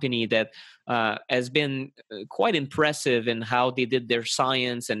another company that has been quite impressive in how they did their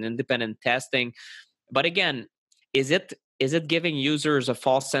science and independent testing. But again, is it giving users a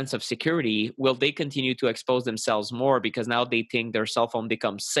false sense of security? Will they continue to expose themselves more because now they think their cell phone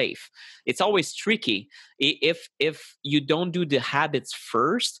becomes safe? It's always tricky. If you don't do the habits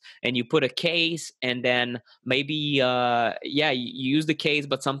first and you put a case and then maybe you use the case,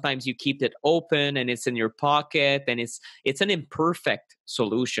 but sometimes you keep it open and it's in your pocket, and it's an imperfect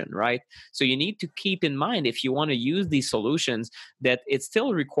solution, right? So you need to keep in mind, if you want to use these solutions, that it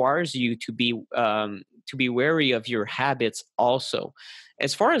still requires you to be wary of your habits also.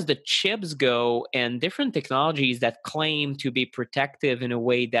 As far as the chips go and different technologies that claim to be protective in a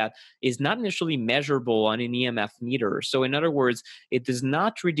way that is not initially measurable on an EMF meter. So in other words, it does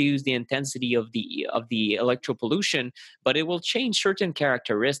not reduce the intensity of the electropollution, but it will change certain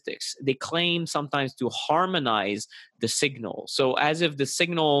characteristics. They claim sometimes to harmonize the signal. So as if the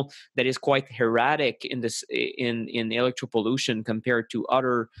signal that is quite erratic in electropollution compared to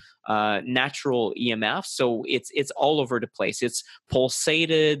other natural EMFs. So it's all over the place. It's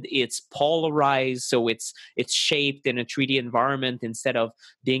pulsated, it's polarized, so it's shaped in a 3D environment instead of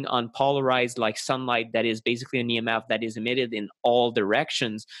being unpolarized like sunlight, that is basically an EMF that is emitted in all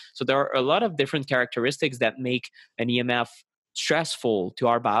directions. So there are a lot of different characteristics that make an EMF stressful to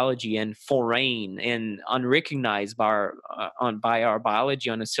our biology and foreign and unrecognized by our biology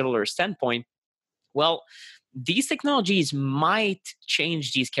on a cellular standpoint. Well, these technologies might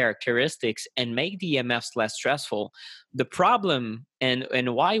change these characteristics and make the EMFs less stressful. The problem,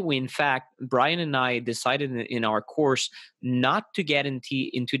 and why we, in fact, Brian and I decided in our course not to get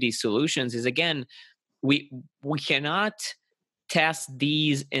into these solutions, is, again, we cannot test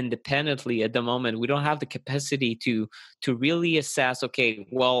these independently at the moment. We don't have the capacity to really assess, okay,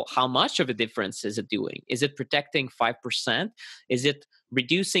 well, how much of a difference is it doing? Is it protecting 5%? Is it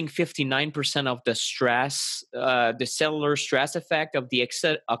reducing 59% of the stress, the cellular stress effect of the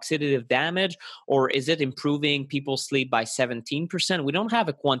oxidative damage? Or is it improving people's sleep by 17%? We don't have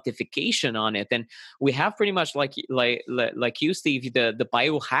a quantification on it. And we have pretty much like you, Steve, the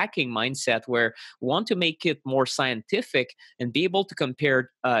biohacking mindset, where we want to make it more scientific and be able to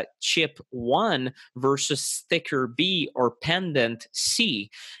compare chip 1 versus sticker B or pendant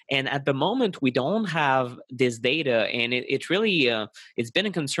C. And at the moment, we don't have this data. And it really, it's been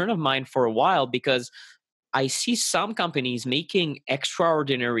a concern of mine for a while, because I see some companies making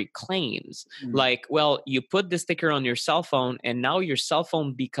extraordinary claims like, well, you put the sticker on your cell phone and now your cell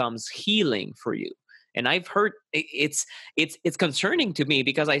phone becomes healing for you. And I've heard it's concerning to me,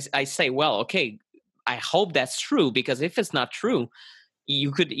 because I say, well, okay, I hope that's true, because if it's not true,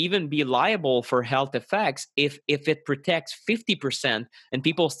 you could even be liable for health effects if it protects 50% and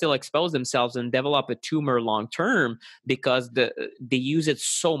people still expose themselves and develop a tumor long term because they use it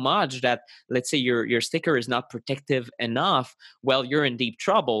so much that, let's say, your sticker is not protective enough. Well, you're in deep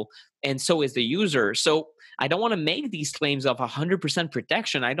trouble, and so is the user. So I don't want to make these claims of 100%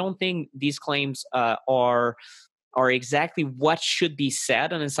 protection. I don't think these claims are exactly what should be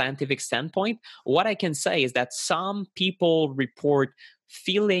said on a scientific standpoint. What I can say is that some people report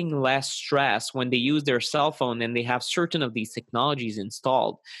feeling less stress when they use their cell phone and they have certain of these technologies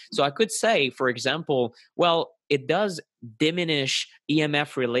installed. So I could say, for example, well, it does diminish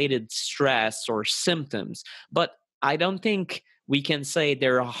EMF related stress or symptoms, but I don't think we can say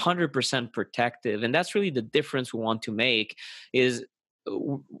they're 100% protective. And that's really the difference we want to make, is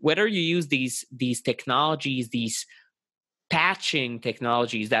whether you use these technologies, these patching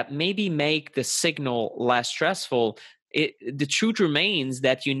technologies that maybe make the signal less stressful, the truth remains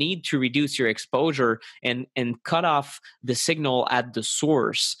that you need to reduce your exposure and cut off the signal at the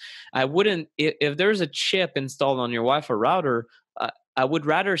source. I wouldn't, if there's a chip installed on your Wi-Fi router, I would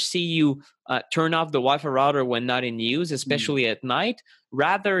rather see you turn off the Wi-Fi router when not in use, especially at night,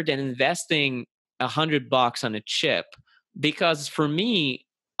 rather than investing $100 on a chip. Because for me,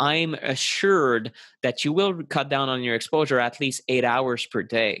 I'm assured that you will cut down on your exposure at least 8 hours per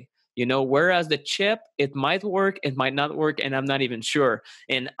day. Whereas the chip, it might work, it might not work, and I'm not even sure.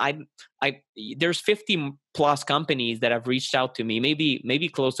 And there's 50 plus companies that have reached out to me, maybe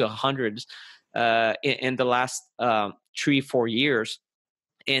close to 100 in the last 3-4 years.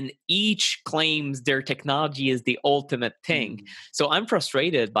 And each claims their technology is the ultimate thing. So I'm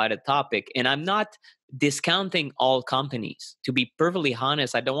frustrated by the topic, and I'm not discounting all companies. To be perfectly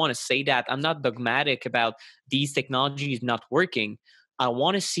honest, I don't want to say that. I'm not dogmatic about these technologies not working. I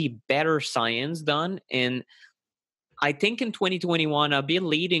want to see better science done. And I think in 2021, I'll be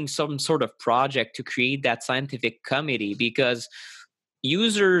leading some sort of project to create that scientific committee, because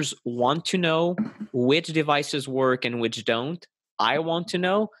users want to know which devices work and which don't. I want to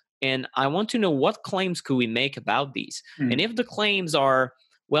know, and I want to know what claims could we make about these. And if the claims are,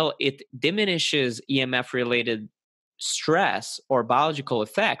 well, it diminishes EMF related stress or biological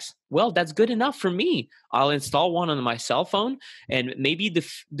effects, well, that's good enough for me. I'll install one on my cell phone, and maybe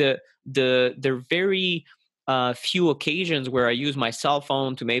the very few occasions where I use my cell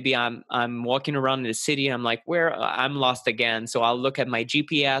phone to, maybe I'm walking around in the city and I'm like, where I'm lost again. So I'll look at my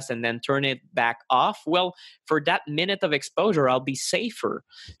GPS and then turn it back off. Well, for that minute of exposure, I'll be safer.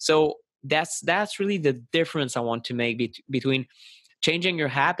 So that's really the difference I want to make between changing your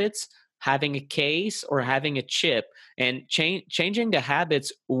habits, having a case, or having a chip. And changing the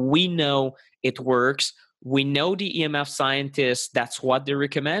habits, we know it works. We know the EMF scientists, that's what they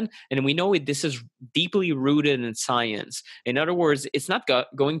recommend. And we know this is deeply rooted in science. In other words, it's not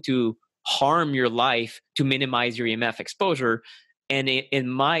going to harm your life to minimize your EMF exposure. And it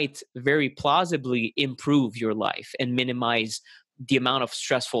might very plausibly improve your life and minimize the amount of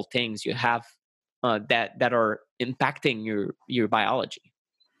stressful things you have that are impacting your biology.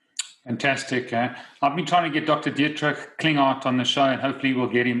 Fantastic. I've been trying to get Dr. Dietrich Klinghardt on the show, and hopefully we'll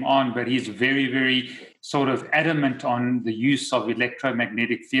get him on, but he's very, very sort of adamant on the use of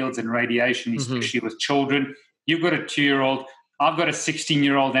electromagnetic fields and radiation, especially with children. You've got a 2-year-old, I've got a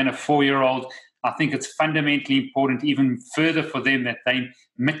 16-year-old and a 4-year-old. I think it's fundamentally important, even further for them, that they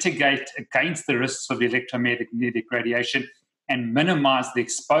mitigate against the risks of electromagnetic radiation and minimize the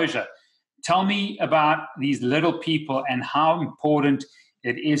exposure. Tell me about these little people and how important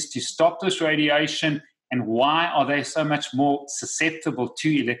it is to stop this radiation, and why are they so much more susceptible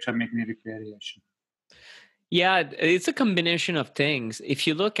to electromagnetic radiation? Yeah, it's a combination of things. If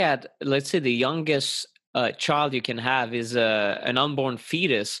you look at, let's say, the youngest child you can have is an unborn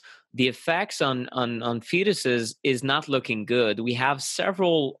fetus, the effects on fetuses is not looking good. We have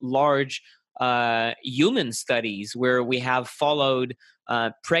several large human studies where we have followed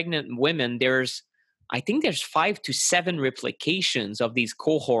pregnant women. I think there's 5 to 7 replications of these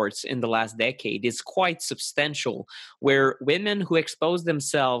cohorts in the last decade. It's quite substantial, where women who expose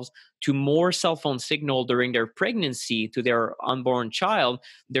themselves to more cell phone signal during their pregnancy to their unborn child,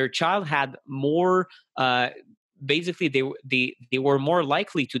 their child had more, basically they were more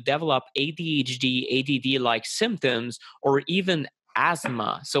likely to develop ADHD, ADD-like symptoms, or even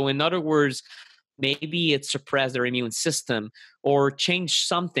asthma. So in other words, maybe it suppressed their immune system or changed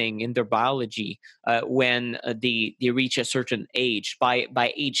something in their biology when they reach a certain age. By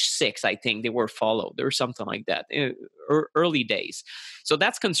age 6, I think they were followed or something like that, early days. So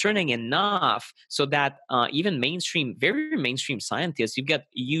that's concerning enough so that even very mainstream scientists, you've got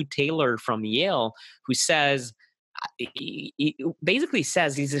Hugh Taylor from Yale, who says, he basically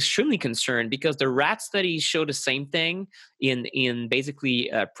says he's extremely concerned because the rat studies show the same thing in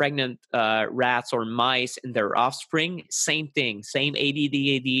basically pregnant rats or mice and their offspring. Same thing, same ADD,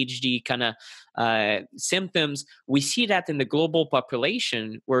 ADHD kind of symptoms. We see that in the global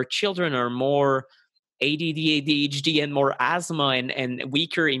population where children are more ADD, ADHD, and more asthma and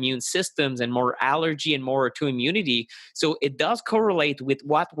weaker immune systems and more allergy and more autoimmunity. So it does correlate with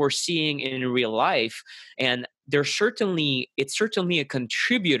what we're seeing in real life. And it's certainly a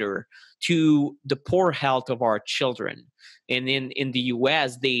contributor to the poor health of our children. And in the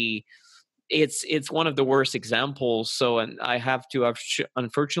US, it's one of the worst examples. So, and I have to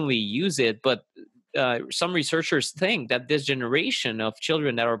unfortunately use it, but some researchers think that this generation of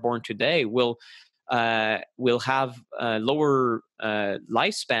children that are born today will have a lower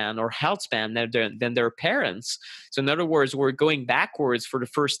lifespan or health span than their parents. So in other words, we're going backwards for the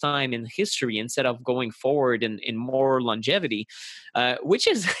first time in history instead of going forward in more longevity, which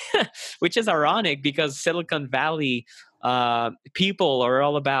is which is ironic because Silicon Valley people are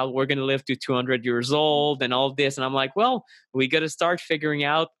all about we're going to live to 200 years old and all this. And I'm like, well, we got to start figuring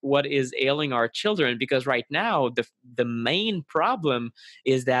out what is ailing our children, because right now the main problem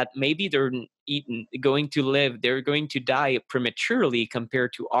is that maybe they're going to die prematurely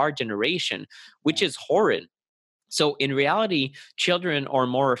compared to our generation, which is horrid. So in reality, children are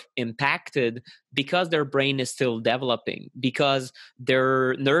more impacted because their brain is still developing, because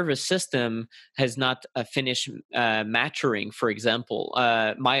their nervous system has not finished maturing. For example,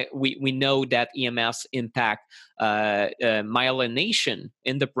 we know that EMFs impact myelination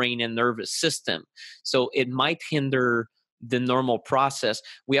in the brain and nervous system, so it might hinder the normal process.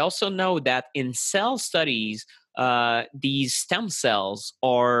 We also know that in cell studies, these stem cells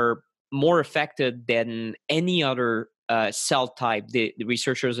are more affected than any other cell type the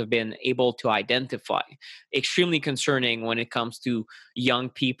researchers have been able to identify. Extremely concerning when it comes to young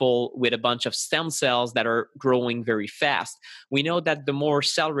people with a bunch of stem cells that are growing very fast. We know that the more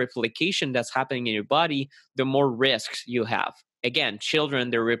cell replication that's happening in your body, the more risks you have. Again, children,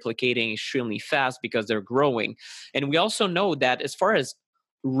 they're replicating extremely fast because they're growing. And we also know that as far as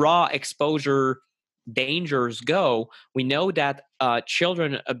raw exposure dangers go, we know that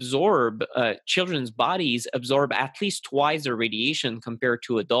children's bodies absorb at least twice the radiation compared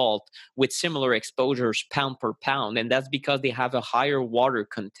to adult with similar exposures pound per pound. And that's because they have a higher water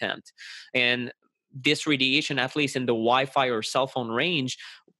content. And this radiation, at least in the Wi-Fi or cell phone range,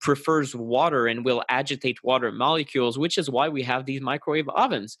 prefers water and will agitate water molecules, which is why we have these microwave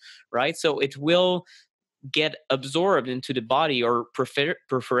ovens, right? So it will get absorbed into the body, or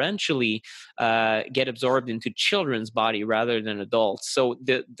preferentially get absorbed into children's body rather than adults. So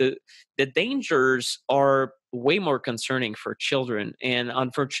the dangers are way more concerning for children. And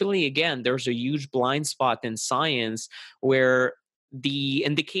unfortunately, again, there's a huge blind spot in science where the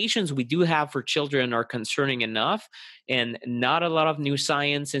indications we do have for children are concerning enough, and not a lot of new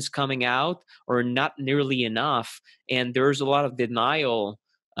science is coming out, or not nearly enough. And there's a lot of denial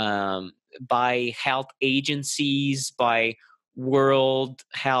by health agencies, by World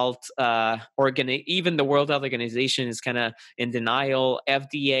Health even the World Health Organization is kind of in denial.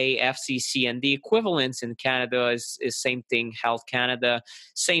 FDA, FCC, and the equivalents in Canada is same thing. Health Canada,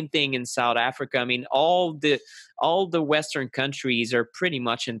 same thing in South Africa. I mean, all the Western countries are pretty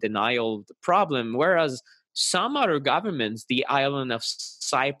much in denial of the problem, whereas some other governments, the island of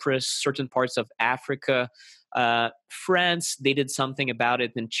Cyprus, certain parts of Africa, France, they did something about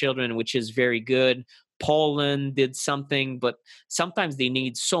it in children, which is very good. Poland did something, but sometimes they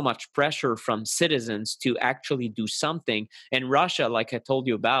need so much pressure from citizens to actually do something. And Russia, like I told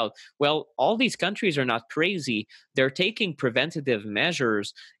you about, well, all these countries are not crazy. They're taking preventative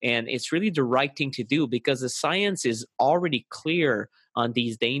measures, and it's really the right thing to do because the science is already clear on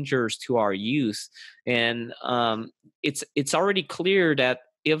these dangers to our youth. And it's already clear that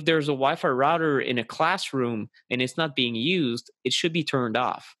if there's a Wi-Fi router in a classroom and it's not being used, it should be turned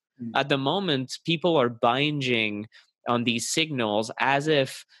off. At the moment, people are binging on these signals as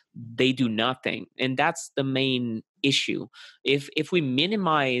if they do nothing. And that's the main issue. If we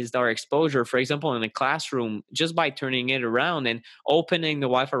minimized our exposure, for example, in a classroom, just by turning it around and opening the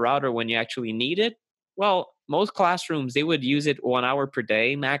Wi-Fi router when you actually need it, well, most classrooms, they would use it 1 hour per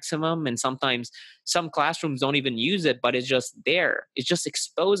day maximum. And sometimes some classrooms don't even use it, but it's just there. It's just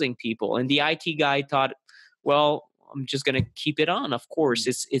exposing people. And the IT guy thought, well, I'm just going to keep it on. Of course,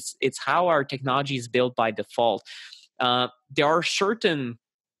 it's how our technology is built by default. There are certain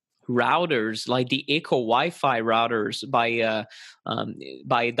routers, like the Eco Wi-Fi routers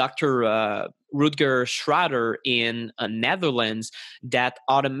by Dr. Rutger Schrader in Netherlands, that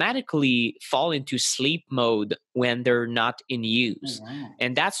automatically fall into sleep mode when they're not in Oh, use. wow.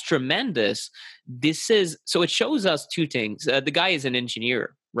 And that's tremendous. So it shows us two things. The guy is an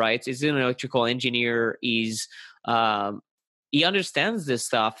engineer, right? He's an electrical engineer. He understands this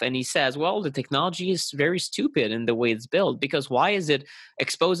stuff, and he says, well, the technology is very stupid in the way it's built, because why is it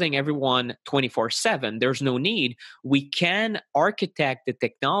exposing everyone 24/7? There's no need. We can architect the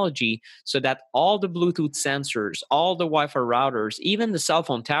technology so that all the Bluetooth sensors, all the Wi-Fi routers, even the cell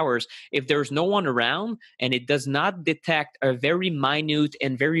phone towers, if there's no one around and it does not detect a very minute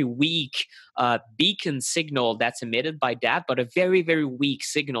and very weak beacon signal that's emitted by that, but a very, very weak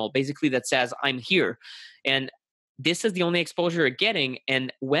signal, basically, that says, I'm here. And this is the only exposure you're getting.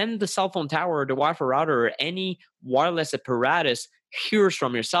 And when the cell phone tower or the Wi-Fi router or any wireless apparatus hears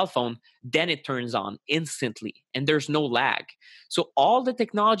from your cell phone, then it turns on instantly and there's no lag. So all the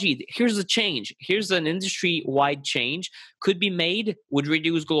technology, here's a change. Here's an industry-wide change, could be made, would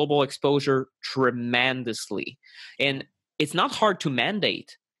reduce global exposure tremendously. And it's not hard to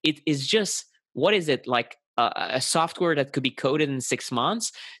mandate. It is just, what is it, like a software that could be coded in 6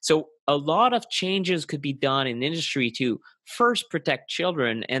 months? So a lot of changes could be done in industry to first protect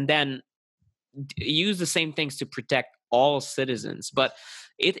children and then use the same things to protect all citizens. But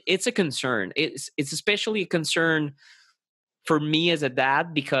it's a concern. It's especially a concern for me as a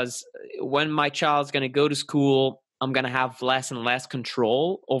dad, because when my child's going to go to school, I'm going to have less and less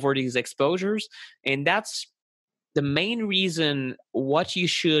control over these exposures. And that's the main reason what you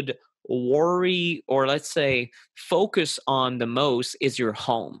should worry, or let's say focus on the most, is your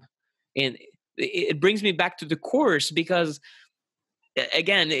home. And it brings me back to the course, because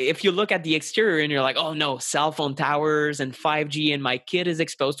again, if you look at the exterior and you're like, oh no, cell phone towers and 5G and my kid is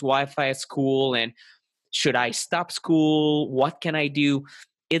exposed to Wi-Fi at school, and should I stop school? What can I do?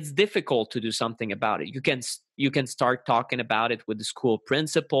 It's difficult to do something about it. You can start talking about it with the school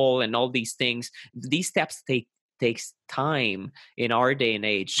principal and all these things. These steps takes time in our day and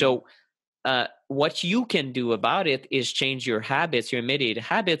age. So what you can do about it is change your habits, your immediate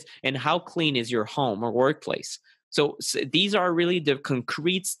habits, and how clean is your home or workplace. So these are really the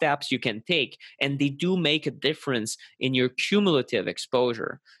concrete steps you can take, and they do make a difference in your cumulative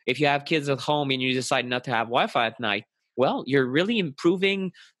exposure. If you have kids at home and you decide not to have Wi-Fi at night, well, you're really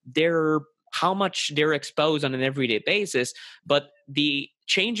improving how much they're exposed on an everyday basis. But the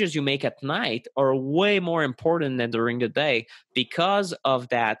changes you make at night are way more important than during the day, because of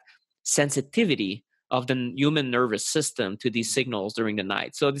that sensitivity of the human nervous system to these signals during the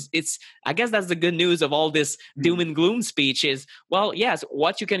night. So it's I guess that's the good news of all this doom and gloom speech is, well, yes,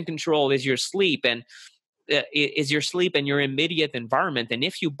 what you can control is your sleep, and your immediate environment. And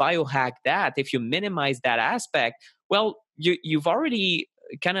if you biohack that, if you minimize that aspect, well, you've already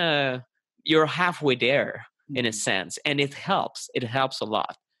you're halfway there in a sense, and it helps a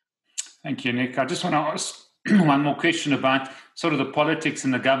lot. Thank you, Nick. I just want to ask one more question about sort of the politics in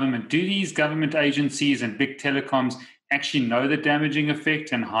the government. Do these government agencies and big telecoms actually know the damaging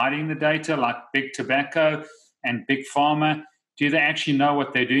effect and hiding the data, like big tobacco and big pharma? Do they actually know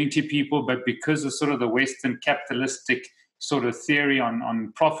what they're doing to people? But because of sort of the Western capitalistic sort of theory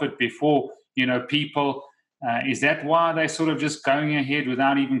on profit before, people, is that why they're sort of just going ahead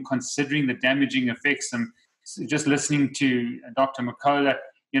without even considering the damaging effects? And just listening to Dr. McCullough,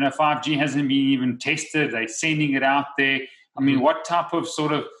 5G hasn't been even tested. They're sending it out there. I mean, what type of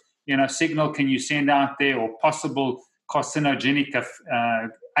sort of, signal can you send out there, or possible carcinogenic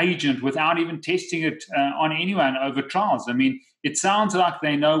agent, without even testing it on anyone over trials? I mean, it sounds like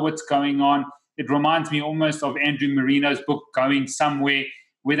they know what's going on. It reminds me almost of Andrew Marino's book, Going Somewhere,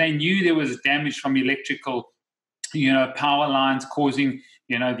 where they knew there was damage from electrical, power lines causing,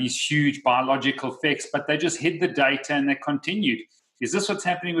 these huge biological effects, but they just hid the data and they continued. Is this what's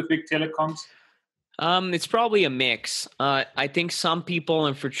happening with big telecoms? It's probably a mix. I think some people,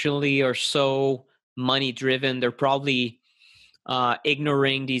 unfortunately, are so money driven. They're probably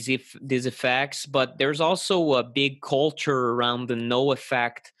ignoring these effects, but there's also a big culture around the no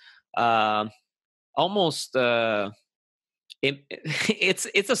effect. Almost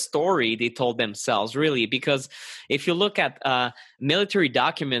it's a story they told themselves, really, because if you look at military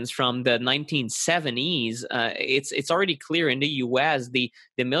documents from the 1970s, it's already clear in the US the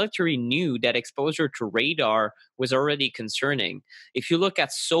military knew that exposure to radar was already concerning. If you look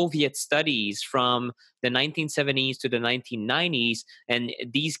at Soviet studies from the 1970s to the 1990s, and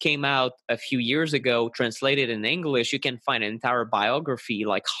these came out a few years ago, translated in English, you can find an entire biography,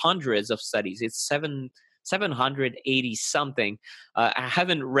 like hundreds of studies. It's 780 something. I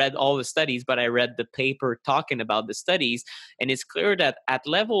haven't read all the studies, but I read the paper talking about the studies, and it's clear that at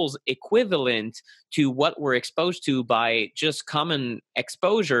levels equivalent to what we're exposed to by just common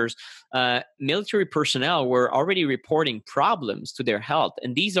exposures, military personnel were already reporting problems to their health.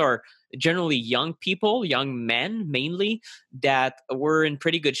 And these are generally young people, young men mainly, that were in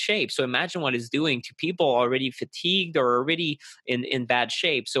pretty good shape. So imagine what it's doing to people already fatigued or already in bad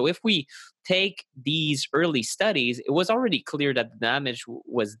shape. So if we take these early studies, it was already clear that the damage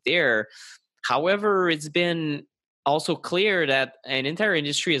was there. However, it's been also clear that an entire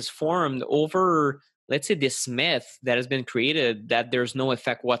industry has formed over, let's say, this myth that has been created that there's no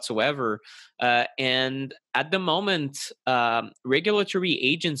effect whatsoever. And at the moment, regulatory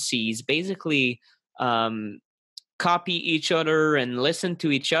agencies basically copy each other and listen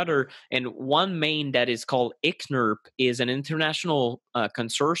to each other. And one main that is called ICNIRP is an international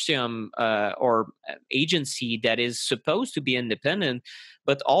consortium or agency that is supposed to be independent,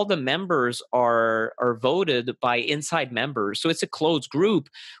 but all the members are voted by inside members. So it's a closed group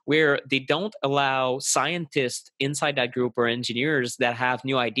where they don't allow scientists inside that group or engineers that have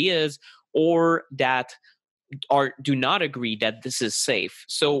new ideas or that do not agree that this is safe.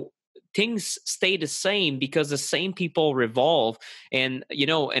 So things stay the same because the same people revolve. And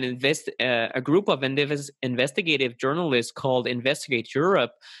a group of investigative journalists called Investigate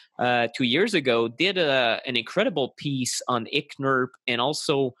Europe 2 years ago did an incredible piece on ICNIRP and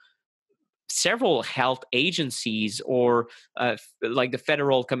also several health agencies or like the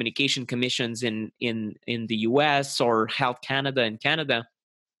Federal Communication Commissions in the US or Health Canada in Canada.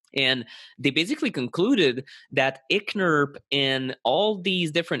 And they basically concluded that ICNIRP and all these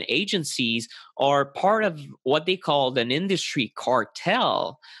different agencies are part of what they called an industry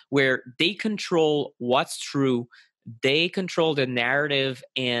cartel, where they control what's true, they control the narrative,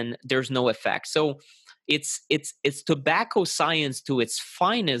 and there's no effect. So it's tobacco science to its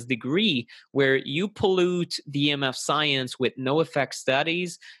finest degree, where you pollute the EMF science with no effect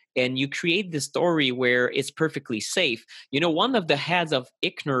studies, and you create this story where it's perfectly safe. One of the heads of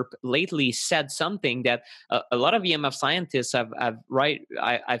ICNIRP lately said something that a lot of EMF scientists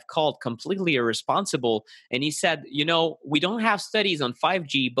I've called completely irresponsible. And he said, we don't have studies on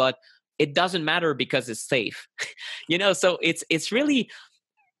 5G, but it doesn't matter because it's safe. So it's really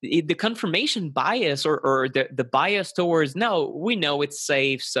the confirmation bias or the bias towards, no, we know it's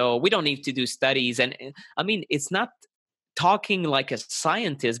safe, so we don't need to do studies. And I mean, it's not talking like a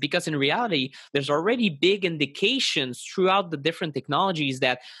scientist, because in reality there's already big indications throughout the different technologies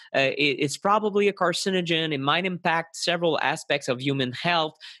that it's probably a carcinogen. It might impact several aspects of human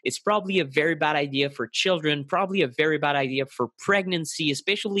health. It's probably a very bad idea for children, probably a very bad idea for pregnancy,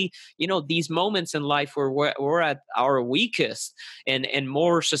 especially these moments in life where we're at our weakest and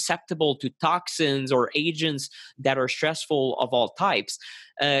more susceptible to toxins or agents that are stressful of all types.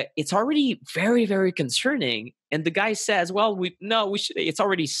 It's already very, very concerning. And the guy says, well, it's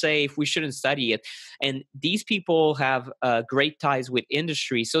already safe. We shouldn't study it. And these people have great ties with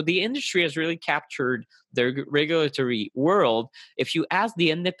industry. So the industry has really captured the regulatory world. If you ask the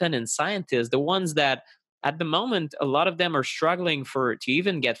independent scientists, the ones that at the moment, a lot of them are struggling to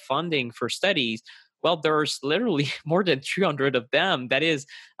even get funding for studies. Well, there's literally more than 300 of them. That is,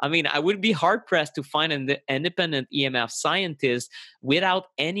 I mean, I would be hard-pressed to find an independent EMF scientist without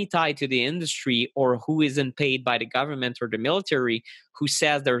any tie to the industry or who isn't paid by the government or the military who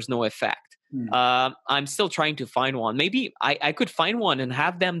says there's no effect. I'm still trying to find one. Maybe I could find one and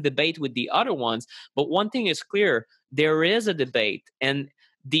have them debate with the other ones. But one thing is clear, there is a debate. And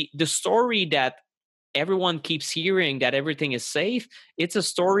the story that everyone keeps hearing, that everything is safe, it's a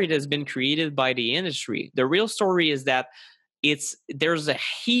story that's been created by the industry. The real story is that there's a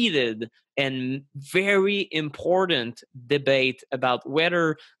heated and very important debate about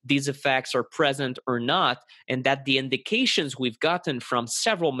whether these effects are present or not, and that the indications we've gotten from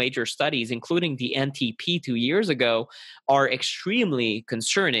several major studies, including the NTP 2 years ago, are extremely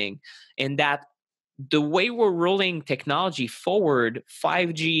concerning, and that the way we're rolling technology forward,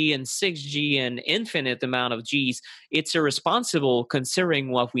 5G and 6G and infinite amount of Gs, it's irresponsible considering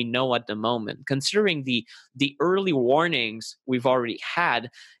what we know at the moment, considering the early warnings we've already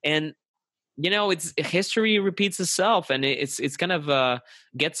had. And it's history repeats itself, and it's kind of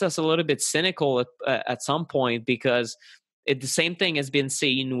gets us a little bit cynical at some point, because the same thing has been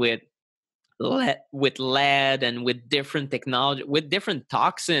seen with lead and with different technology, with different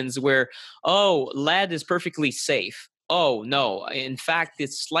toxins, where, lead is perfectly safe. Oh, no, in fact,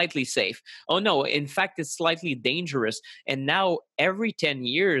 it's slightly safe. Oh, no, in fact, it's slightly dangerous. And now every 10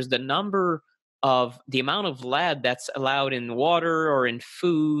 years, the number of the amount of lead that's allowed in water or in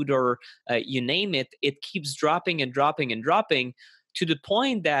food or you name it, it keeps dropping and dropping and dropping to the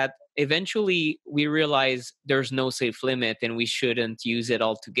point that eventually we realize there's no safe limit and we shouldn't use it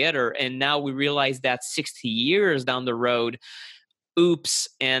altogether. And now we realize that 60 years down the road, oops,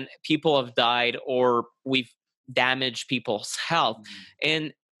 and people have died or we've damaged people's health.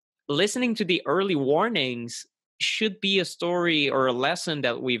 And listening to the early warnings should be a story or a lesson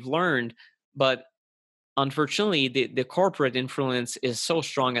that we've learned. But unfortunately, the corporate influence is so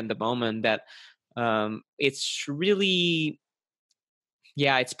strong at the moment that it's really,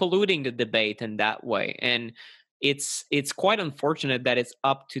 yeah, it's polluting the debate in that way. And it's quite unfortunate that it's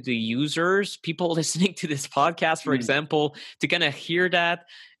up to the users, people listening to this podcast, for example, to kind of hear that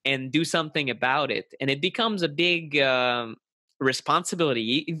and do something about it. And it becomes a big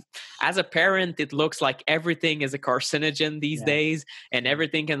responsibility. As a parent, it looks like everything is a carcinogen these days and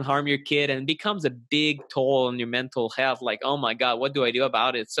everything can harm your kid, and it becomes a big toll on your mental health. Like, oh my God, what do I do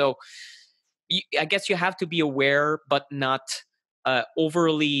about it? So I guess you have to be aware, but not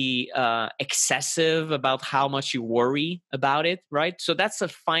overly excessive about how much you worry about it, right? So that's a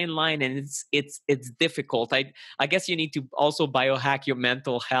fine line, and it's difficult. I guess you need to also biohack your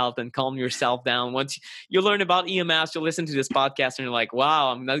mental health and calm yourself down. Once you learn about EMFs, you listen to this podcast and you're like,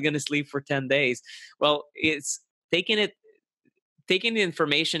 wow, I'm not going to sleep for 10 days. Well, it's taking the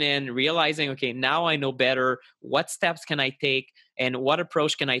information in, realizing, okay, now I know better. What steps can I take? And what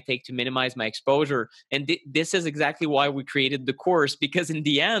approach can I take to minimize my exposure? And this is exactly why we created the course, because in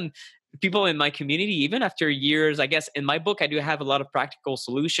the end, people in my community, even after years, I guess in my book, I do have a lot of practical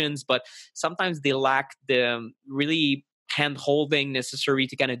solutions, but sometimes they lack the really hand holding necessary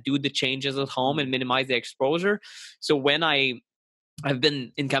to kind of do the changes at home and minimize the exposure. So when I've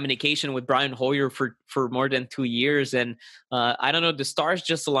been in communication with Brian Hoyer for more than 2 years. And I don't know, the stars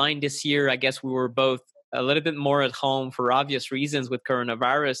just aligned this year. I guess we were both a little bit more at home for obvious reasons with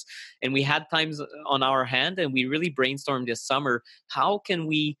coronavirus. And we had times on our hand, and we really brainstormed this summer. How can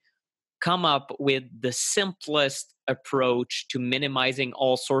we come up with the simplest approach to minimizing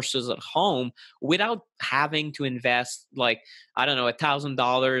all sources at home without having to invest, like, I don't know,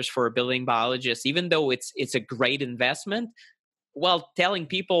 $1,000 for a building biologist, even though it's a great investment? Well, telling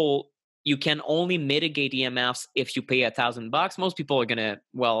people you can only mitigate EMFs if you pay $1,000, most people are gonna,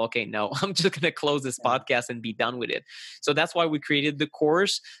 well, okay, no, I'm just gonna close this podcast and be done with it. So that's why we created the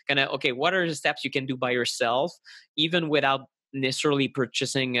course. Okay, what are the steps you can do by yourself, even without necessarily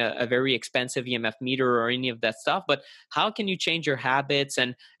purchasing a very expensive EMF meter or any of that stuff? But how can you change your habits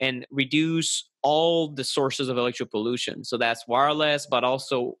and reduce all the sources of electropollution? So that's wireless, but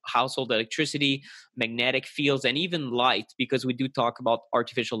also household electricity, magnetic fields, and even light, because we do talk about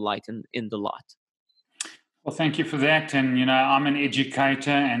artificial light in the lot. Well, thank you for that. And, I'm an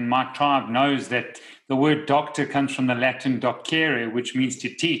educator, and my tribe knows that the word doctor comes from the Latin docere, which means to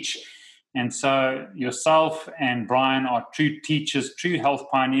teach. And so yourself and Brian are true teachers, true health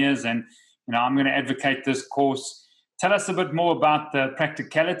pioneers. And, I'm going to advocate this course. Tell us a bit more about the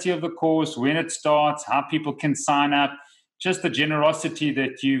practicality of the course, when it starts, how people can sign up, just the generosity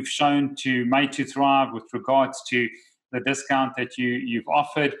that you've shown to Made to Thrive with regards to the discount that you've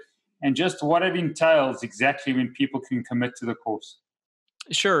offered, and just what it entails exactly when people can commit to the course.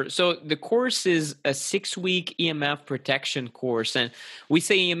 Sure. So the course is a 6-week EMF protection course. And we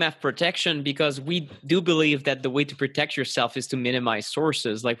say EMF protection because we do believe that the way to protect yourself is to minimize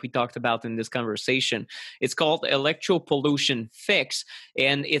sources, like we talked about in this conversation. It's called Electropollution Fix,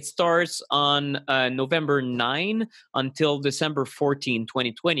 and it starts on November 9 until December 14,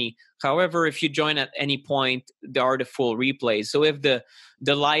 2020. However, if you join at any point, there are the full replays. So if the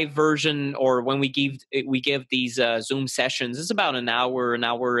live version, or when we give these Zoom sessions, it's about an hour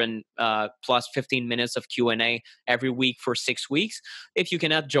and plus 15 minutes of Q&A every week for 6 weeks. If you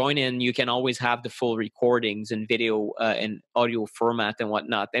cannot join in, you can always have the full recordings in video and audio format and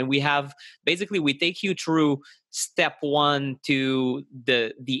whatnot. And we take you through step 1 to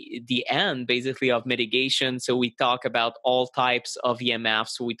the end, basically, of mitigation. So we talk about all types of EMFs.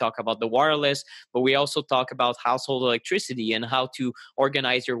 So we talk about the wireless, but we also talk about household electricity and how to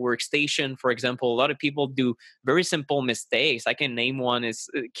organize your workstation. For example, a lot of people do very simple mistakes. I can name one is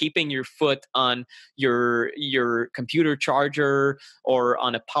keeping your foot on your computer charger or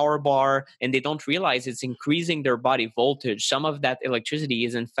on a power bar, and they don't realize it's increasing their body voltage. Some of that electricity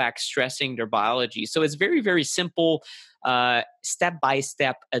is in fact stressing their biology. So it's very, very simple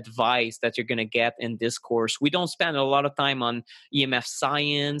step-by-step advice that you're going to get in this course. We don't spend a lot of time on EMF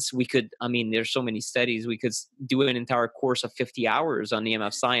science. There's so many studies. We could do an entire course of 50 hours on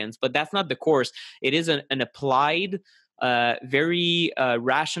EMF science, but that's not the course. It is an applied very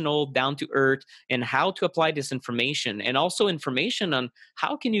rational, down to earth, and how to apply this information, and also information on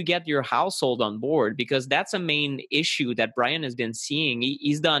how can you get your household on board, because that's a main issue that Brian has been seeing.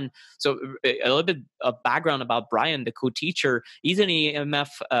 He's done so. A little bit of background about Brian, the co-teacher. He's an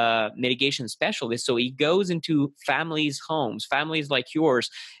EMF mitigation specialist, so he goes into families' homes, families like yours,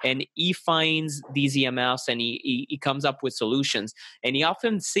 and he finds these EMFs and he comes up with solutions. And he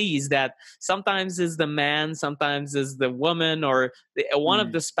often sees that sometimes is the man, sometimes is the woman, or one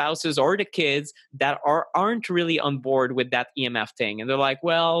of the spouses or the kids that aren't really on board with that EMF thing. And they're like,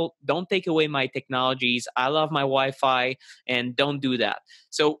 well, don't take away my technologies. I love my Wi-Fi, and don't do that.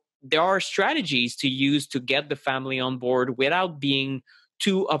 So there are strategies to use to get the family on board without being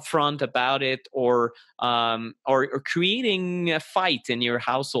too upfront about it, or creating a fight in your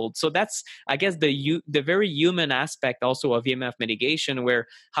household. So that's, I guess, the very human aspect also of EMF mitigation, where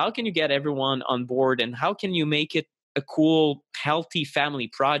how can you get everyone on board, and how can you make it a cool, healthy family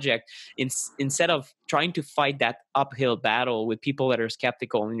project instead of trying to fight that uphill battle with people that are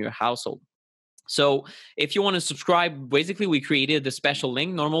skeptical in your household. So if you want to subscribe, basically we created the special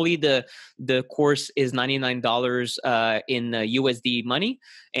link. Normally the course is $99 in USD money,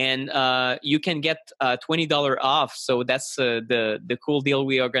 and you can get $20 off. So that's the cool deal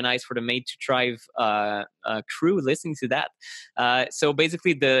we organized for the Made to Thrive crew listening to that. So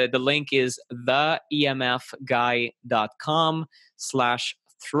basically the link is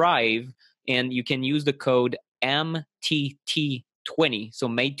theemfguy.com/thrive, and you can use the code MTT20. So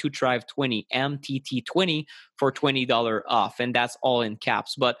Made to Thrive 20, MTT20 for $20 off. And that's all in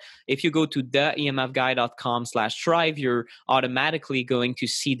caps. But if you go to theemfguy.com/thrive, you're automatically going to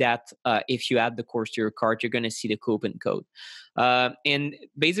see that if you add the course to your cart, you're going to see the coupon code. And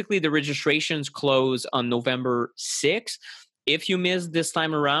basically the registrations close on November 6th. If you miss this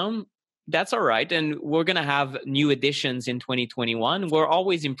time around, that's all right. And we're going to have new editions in 2021. We're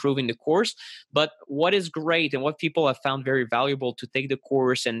always improving the course. But what is great and what people have found very valuable to take the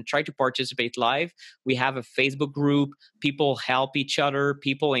course and try to participate live, we have a Facebook group. People help each other.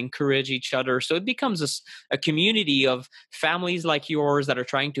 People encourage each other. So it becomes a community of families like yours that are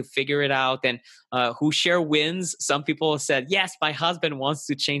trying to figure it out and who share wins. Some people have said, yes, my husband wants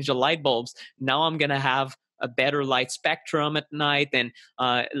to change the light bulbs. Now I'm going to have a better light spectrum at night and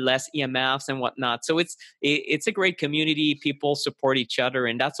less EMFs and whatnot. So it's a great community. People support each other,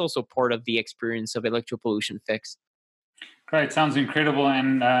 and that's also part of the experience of Electropollution Fix. Great, sounds incredible.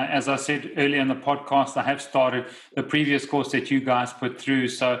 And as I said earlier in the podcast, I have started the previous course that you guys put through.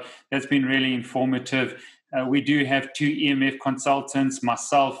 So that's been really informative. We do have 2 EMF consultants,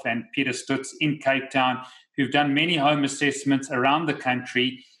 myself and Peter Stutz in Cape Town, who've done many home assessments around the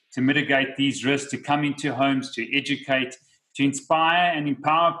country to mitigate these risks, to come into homes, to educate, to inspire and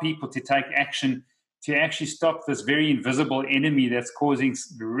empower people to take action, to actually stop this very invisible enemy that's causing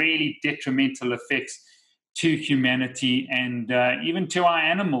really detrimental effects to humanity and even to our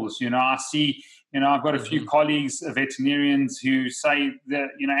animals. I see, I've got a few colleagues, veterinarians, who say that,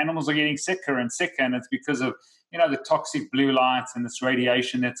 animals are getting sicker and sicker, and it's because of, the toxic blue lights and this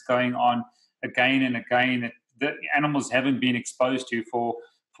radiation that's going on again and again that animals haven't been exposed to for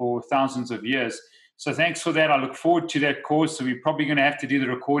thousands of years. So thanks for that. I look forward to that course. So we're probably going to have to do the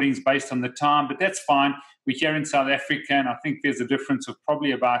recordings based on the time, but that's fine. We're here in South Africa, and I think there's a difference of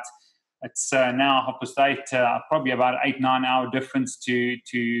probably about, it's now 8:30, probably about 8-9 hour difference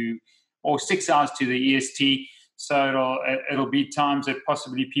or 6 hours to the EST. So it'll be times that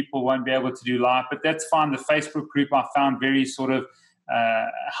possibly people won't be able to do live, but that's fine. The Facebook group I found very sort of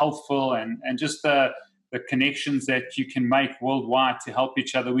helpful, and just the connections that you can make worldwide to help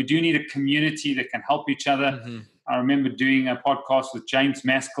each other. We do need a community that can help each other. I remember doing a podcast with James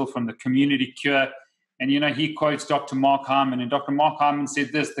Maskell from the Community Cure, and he quotes Dr. Mark Hyman, and Dr. Mark Hyman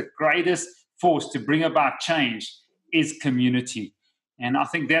said this: the greatest force to bring about change is community. And I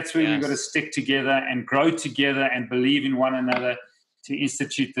think that's where we've got to stick together and grow together and believe in one another to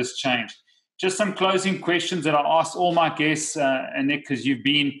institute this change. Just some closing questions that I asked all my guests, and Nick, because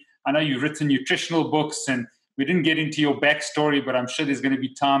I know you've written nutritional books, and we didn't get into your backstory, but I'm sure there's going to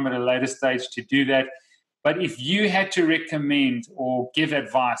be time at a later stage to do that. But if you had to recommend or give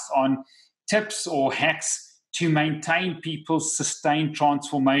advice on tips or hacks to maintain people's sustained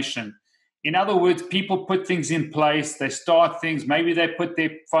transformation, in other words, people put things in place, they start things, maybe they put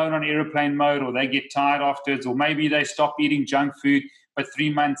their phone on airplane mode, or they get tired afterwards, or maybe they stop eating junk food, but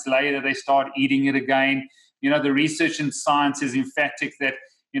 3 months later they start eating it again. The research and science is emphatic that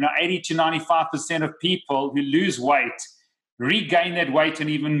 80 to 95% of people who lose weight regain that weight and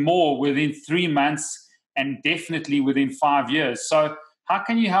even more within 3 months, and definitely within 5 years. So How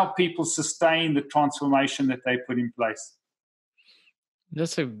can you help people sustain the transformation that they put in place?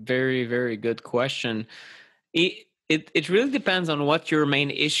 That's a very, very good question. It really depends on what your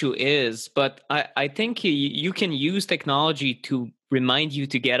main issue is, but I think you can use technology to remind you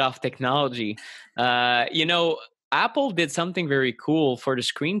to get off technology. You know, Apple did something very cool for the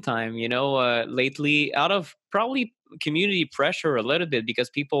screen time, lately, out of probably community pressure a little bit because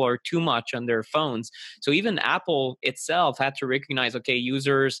people are too much on their phones. So even Apple itself had to recognize, okay,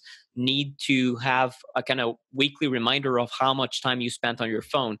 users need to have a kind of weekly reminder of how much time you spent on your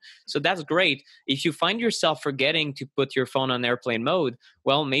phone. So that's great. If you find yourself forgetting to put your phone on airplane mode,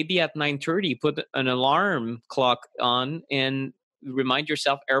 well, maybe at 9:30 put an alarm clock on and remind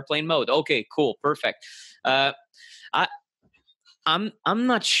yourself airplane mode. Okay, cool, perfect. I I'm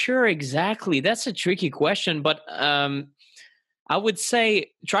not sure exactly. That's a tricky question, but I would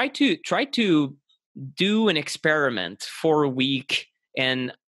say try to do an experiment for a week.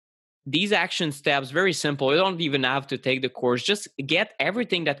 And these action steps, very simple. You don't even have to take the course. Just get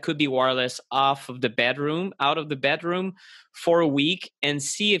everything that could be wireless out of the bedroom for a week and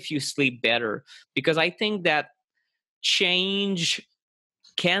see if you sleep better. Because I think that change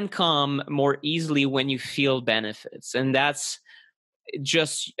can come more easily when you feel benefits. And that's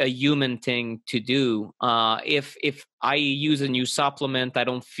just a human thing to do. If I use a new supplement, I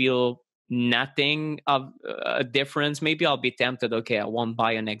don't feel nothing of a difference. Maybe I'll be tempted. Okay, I won't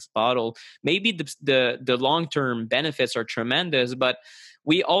buy a next bottle. Maybe the long term benefits are tremendous, but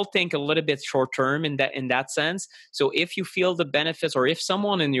we all think a little bit short term in that sense. So if you feel the benefits, or if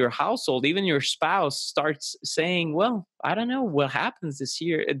someone in your household, even your spouse, starts saying, "Well, I don't know what happens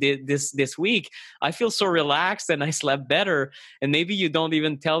this week. I feel so relaxed and I slept better," and maybe you don't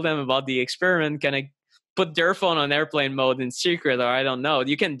even tell them about the experiment, can I put their phone on airplane mode in secret, or I don't know.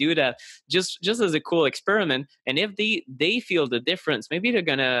 You can do that just as a cool experiment. And if they feel the difference, maybe they're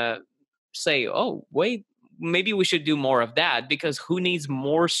gonna say, "Oh, wait, maybe we should do more of that," because who needs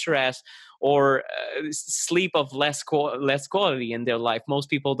more stress or sleep of less quality in their life? Most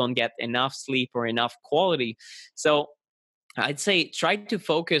people don't get enough sleep or enough quality. So I'd say try to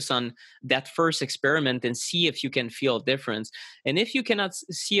focus on that first experiment and see if you can feel a difference. And if you cannot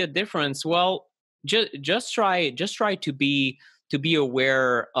see a difference, well, just try to be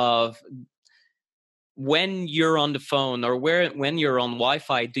aware of when you're on the phone, or when you're on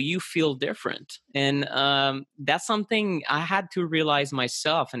Wi-Fi, do you feel different? And that's something I had to realize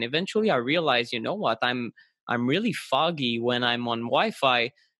myself. And eventually I realized, you know what, I'm really foggy when I'm on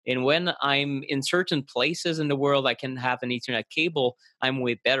Wi-Fi. And when I'm in certain places in the world, I can have an Ethernet cable, I'm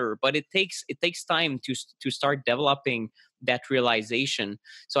way better. But it takes time to start developing that realization.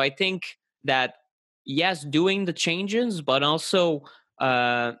 So I think that, yes, doing the changes, but also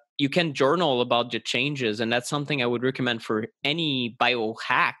you can journal about the changes. And that's something I would recommend for any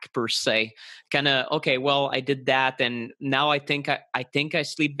biohack per se. Kind of, okay, well, I did that, and now I think I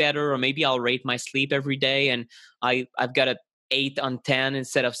sleep better, or maybe I'll rate my sleep every day, and I've got a 8 on 10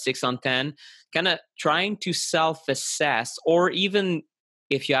 instead of 6 on 10. Kind of trying to self-assess. Or even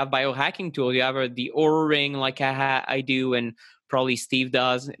if you have biohacking tool, you have the Oura ring like I do, and probably Steve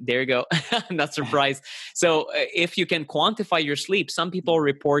does. There you go. I'm not surprised. So if you can quantify your sleep, some people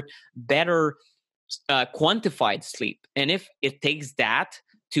report better quantified sleep. And if it takes that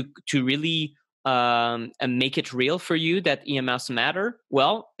to really and make it real for you that EMFs matter,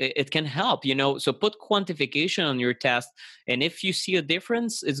 well, it can help. So put quantification on your test, and if you see a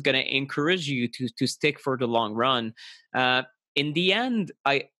difference, it's going to encourage you to stick for the long run. In the end,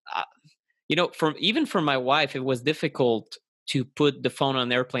 from my wife, it was difficult to put the phone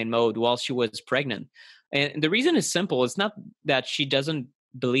on airplane mode while she was pregnant. And the reason is simple. It's not that she doesn't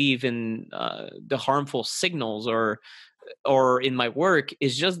believe in the harmful signals or in my work.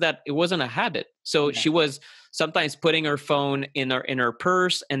 It's just that it wasn't a habit. So she was sometimes putting her phone in her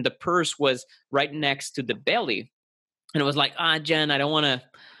purse, and the purse was right next to the belly. And it was like, Jen, I don't want to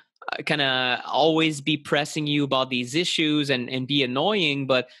kind of always be pressing you about these issues and be annoying,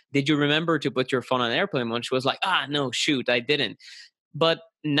 but did you remember to put your phone on airplane mode? She was like, no, shoot, I didn't. But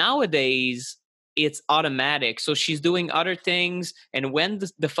nowadays it's automatic. So she's doing other things, and when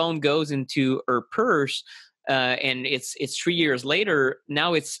the phone goes into her purse, and it's 3 years later,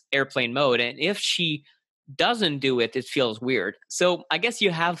 now it's airplane mode. And if she doesn't do it, it feels weird. So I guess you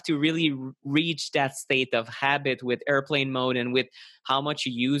have to really reach that state of habit with airplane mode and with how much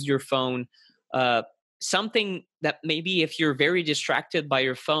you use your phone. Something that maybe if you're very distracted by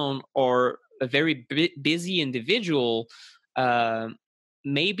your phone, or a very busy individual,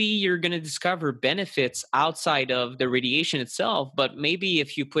 maybe you're going to discover benefits outside of the radiation itself. But maybe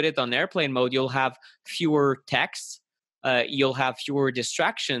if you put it on airplane mode, you'll have fewer texts, you'll have fewer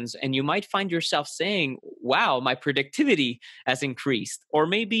distractions, and you might find yourself saying, wow, my productivity has increased, or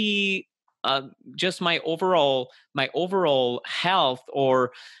maybe just my overall health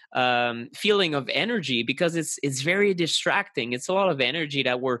or feeling of energy, because it's very distracting. It's a lot of energy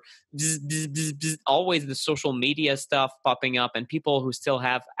that we're always the social media stuff popping up, and people who still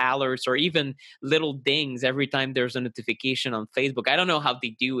have alerts or even little dings every time there's a notification on Facebook. I don't know how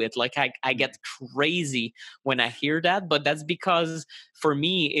they do it. Like I get crazy when I hear that, but that's because for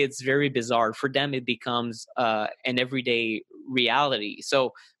me it's very bizarre. For them it becomes an everyday reality.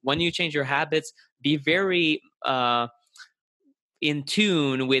 So when you change your habits, be very in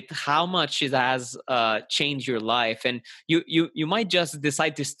tune with how much it has changed your life, and you might just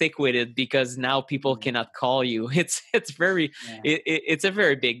decide to stick with it because now people cannot call you. It's very it's a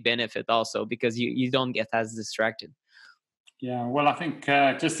very big benefit also, because you don't get as distracted. Yeah, well, I think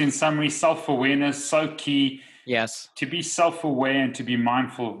just in summary, self-awareness so key. Yes. To be self-aware and to be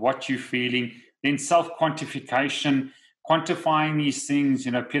mindful of what you're feeling. Then self-quantification, quantifying these things.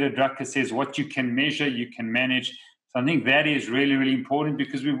 Peter Drucker says what you can measure, you can manage. So I think that is really, really important,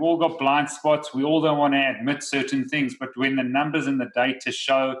 because we've all got blind spots. We all don't want to admit certain things, but when the numbers and the data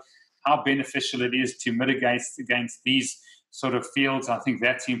show how beneficial it is to mitigate against these sort of fields, I think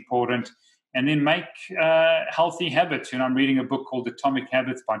that's important. And then make healthy habits. I'm reading a book called Atomic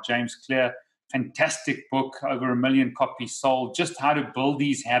Habits by James Clear. Fantastic book, over 1 million copies sold, just how to build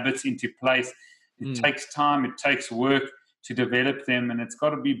these habits into place. It takes time, it takes work to develop them, and it's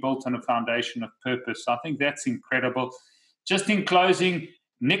got to be built on a foundation of purpose. So I think that's incredible. Just in closing,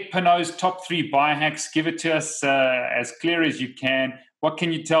 Nick Pineault's top 3 biohacks. Give it to us as clear as you can. What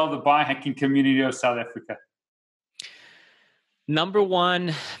can you tell the biohacking community of South Africa? Number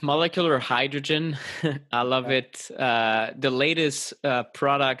 1, molecular hydrogen. I love it. The latest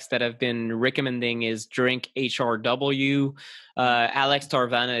products that I've been recommending is Drink HRW. Alex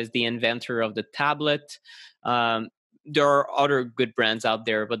Tarvana is the inventor of the tablet. There are other good brands out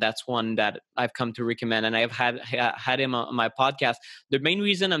there, but that's one that I've come to recommend, and I've had him on my podcast. The main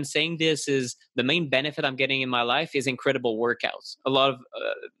reason I'm saying this is the main benefit I'm getting in my life is incredible workouts, a lot of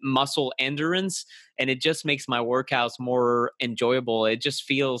muscle endurance, and it just makes my workouts more enjoyable. It just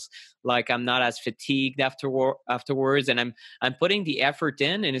feels like I'm not as fatigued afterwards, and I'm putting the effort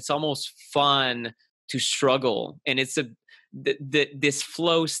in, and it's almost fun to struggle, and it's this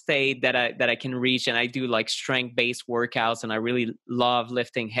flow state that I can reach, and I do like strength-based workouts, and I really love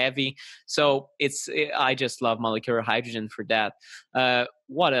lifting heavy. So I just love molecular hydrogen for that.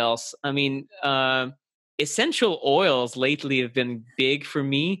 What else? I mean, essential oils lately have been big for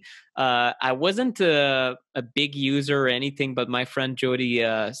me. I wasn't a big user or anything, but my friend Jody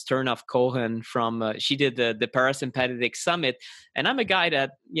Sternoff-Cohen she did the Parasympathetic Summit, and I'm a guy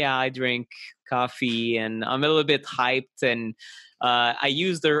that, I drink coffee and I'm a little bit hyped, and I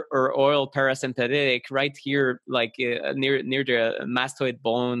used her oil parasympathetic right here, like near the mastoid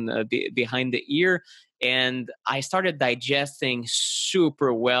bone behind the ear, and I started digesting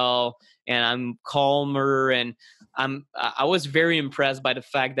super well, and I'm calmer, and I was very impressed by the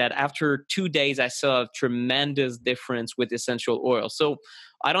fact that after 2 days I saw a tremendous difference with essential oil. So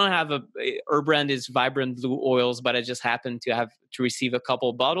I don't have her brand is Vibrant Blue Oils, but I just happened to receive a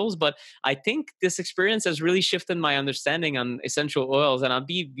couple bottles. But I think this experience has really shifted my understanding on essential oils, and I'll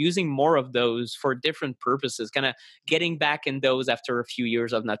be using more of those for different purposes, kind of getting back in those after a few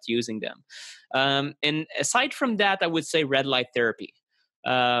years of not using them. And aside from that, I would say red light therapy.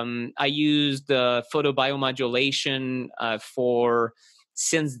 I used the photobiomodulation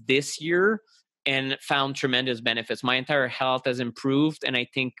since this year, and found tremendous benefits. My entire health has improved, and I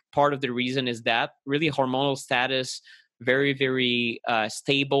think part of the reason is that really hormonal status, very, very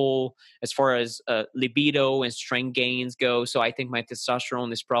stable as far as libido and strength gains go. So I think my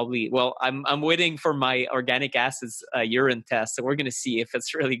testosterone is probably, I'm waiting for my organic acids urine test, so we're going to see if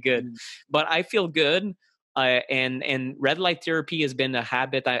it's really good. But I feel good, and red light therapy has been a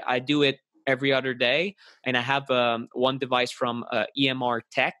habit. I do it every other day, and I have one device from EMR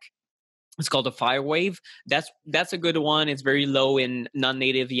Tech. It's called a Firewave. That's a good one. It's very low in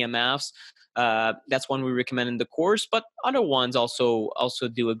non-native EMFs. That's one we recommend in the course, but other ones also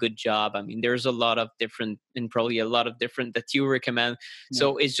do a good job. I mean, there's a lot of different, and probably a lot of different that you recommend. Yeah.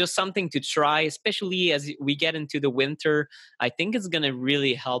 So it's just something to try, especially as we get into the winter. I think it's going to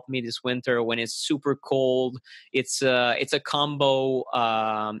really help me this winter when it's super cold. It's a combo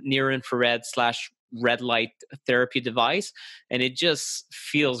near infrared / red light therapy device, and it just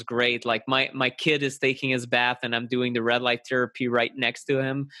feels great. Like my kid is taking his bath and I'm doing the red light therapy right next to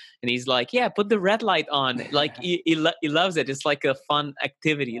him, and he's like, yeah, put the red light on. Like he loves it. It's like a fun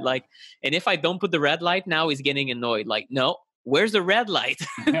activity. Like, and if I don't put the red light now, he's getting annoyed. Like, no, where's the red light?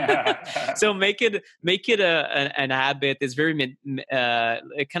 So make it an habit. It's very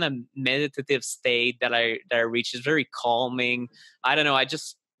a kind of meditative state that I reach. Is very calming. I don't know,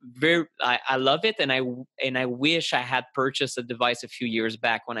 I love it, and I wish I had purchased a device a few years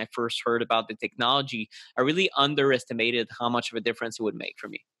back when I first heard about the technology. I really underestimated how much of a difference it would make for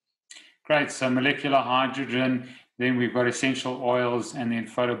me. Great. So molecular hydrogen, then we've got essential oils, and then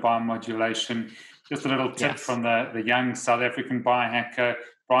photobiomodulation. Just a little tip from the young South African biohacker,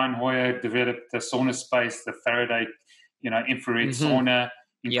 Brian Hoyer, developed the sauna space, the Faraday, infrared sauna.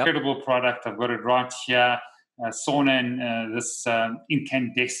 Incredible product. I've got it right here. Sauna and this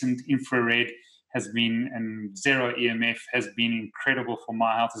incandescent infrared has been, and zero EMF has been incredible for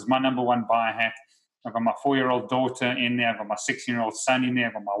my health. It's my number one biohack. I've got my 4-year-old daughter in there. I've got my 16-year-old son in there.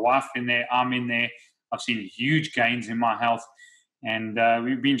 I've got my wife in there. I'm in there. I've seen huge gains in my health. And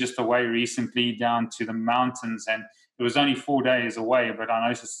we've been just away recently down to the mountains, and it was only 4 days away, but I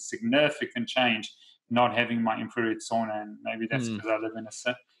noticed a significant change not having my infrared sauna, and maybe that's because I live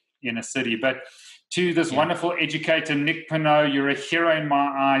in a city. But to this wonderful educator, Nick Pineault, you're a hero in my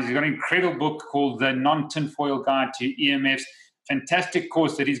eyes. He's got an incredible book called The Non-Tinfoil Guide to EMFs. Fantastic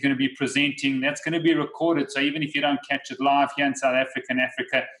course that he's going to be presenting. That's going to be recorded, so even if you don't catch it live here in South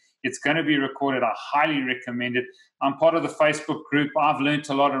Africa, it's going to be recorded. I highly recommend it. I'm part of the Facebook group. I've learned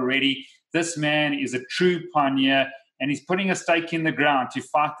a lot already. This man is a true pioneer, and he's putting a stake in the ground to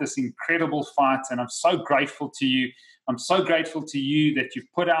fight this incredible fight, and I'm so grateful to you. I'm so grateful to you that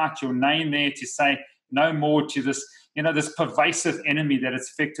you've put out your name there to say no more to this, this pervasive enemy that has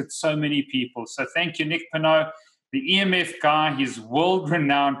affected so many people. So thank you, Nick Pineault, the EMF guy. He's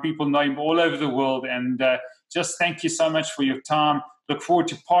world-renowned. People know him all over the world, and just thank you so much for your time. Look forward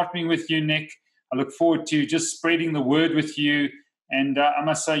to partnering with you, Nick. I look forward to just spreading the word with you. And I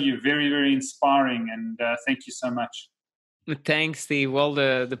must say, you're very, very inspiring. And thank you so much. Thanks, Steve. Well,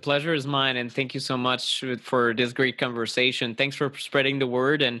 the pleasure is mine, and thank you so much for this great conversation. Thanks for spreading the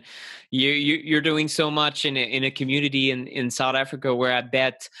word, and you're doing so much in a community in South Africa where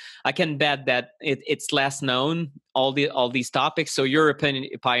I can bet that it's less known, all these topics. So you're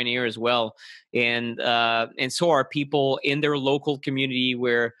a pioneer as well, and so are people in their local community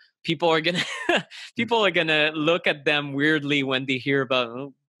where people are gonna look at them weirdly when they hear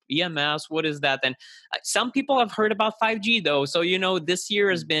about EMFs, what is that? And some people have heard about 5G though. So, this year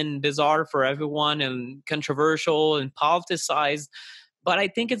has been bizarre for everyone and controversial and politicized, but I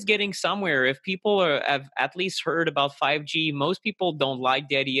think it's getting somewhere. If people have at least heard about 5G, most people don't like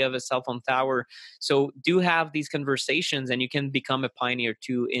the idea of a cell phone tower. So do have these conversations, and you can become a pioneer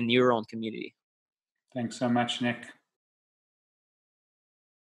too in your own community. Thanks so much, Nick.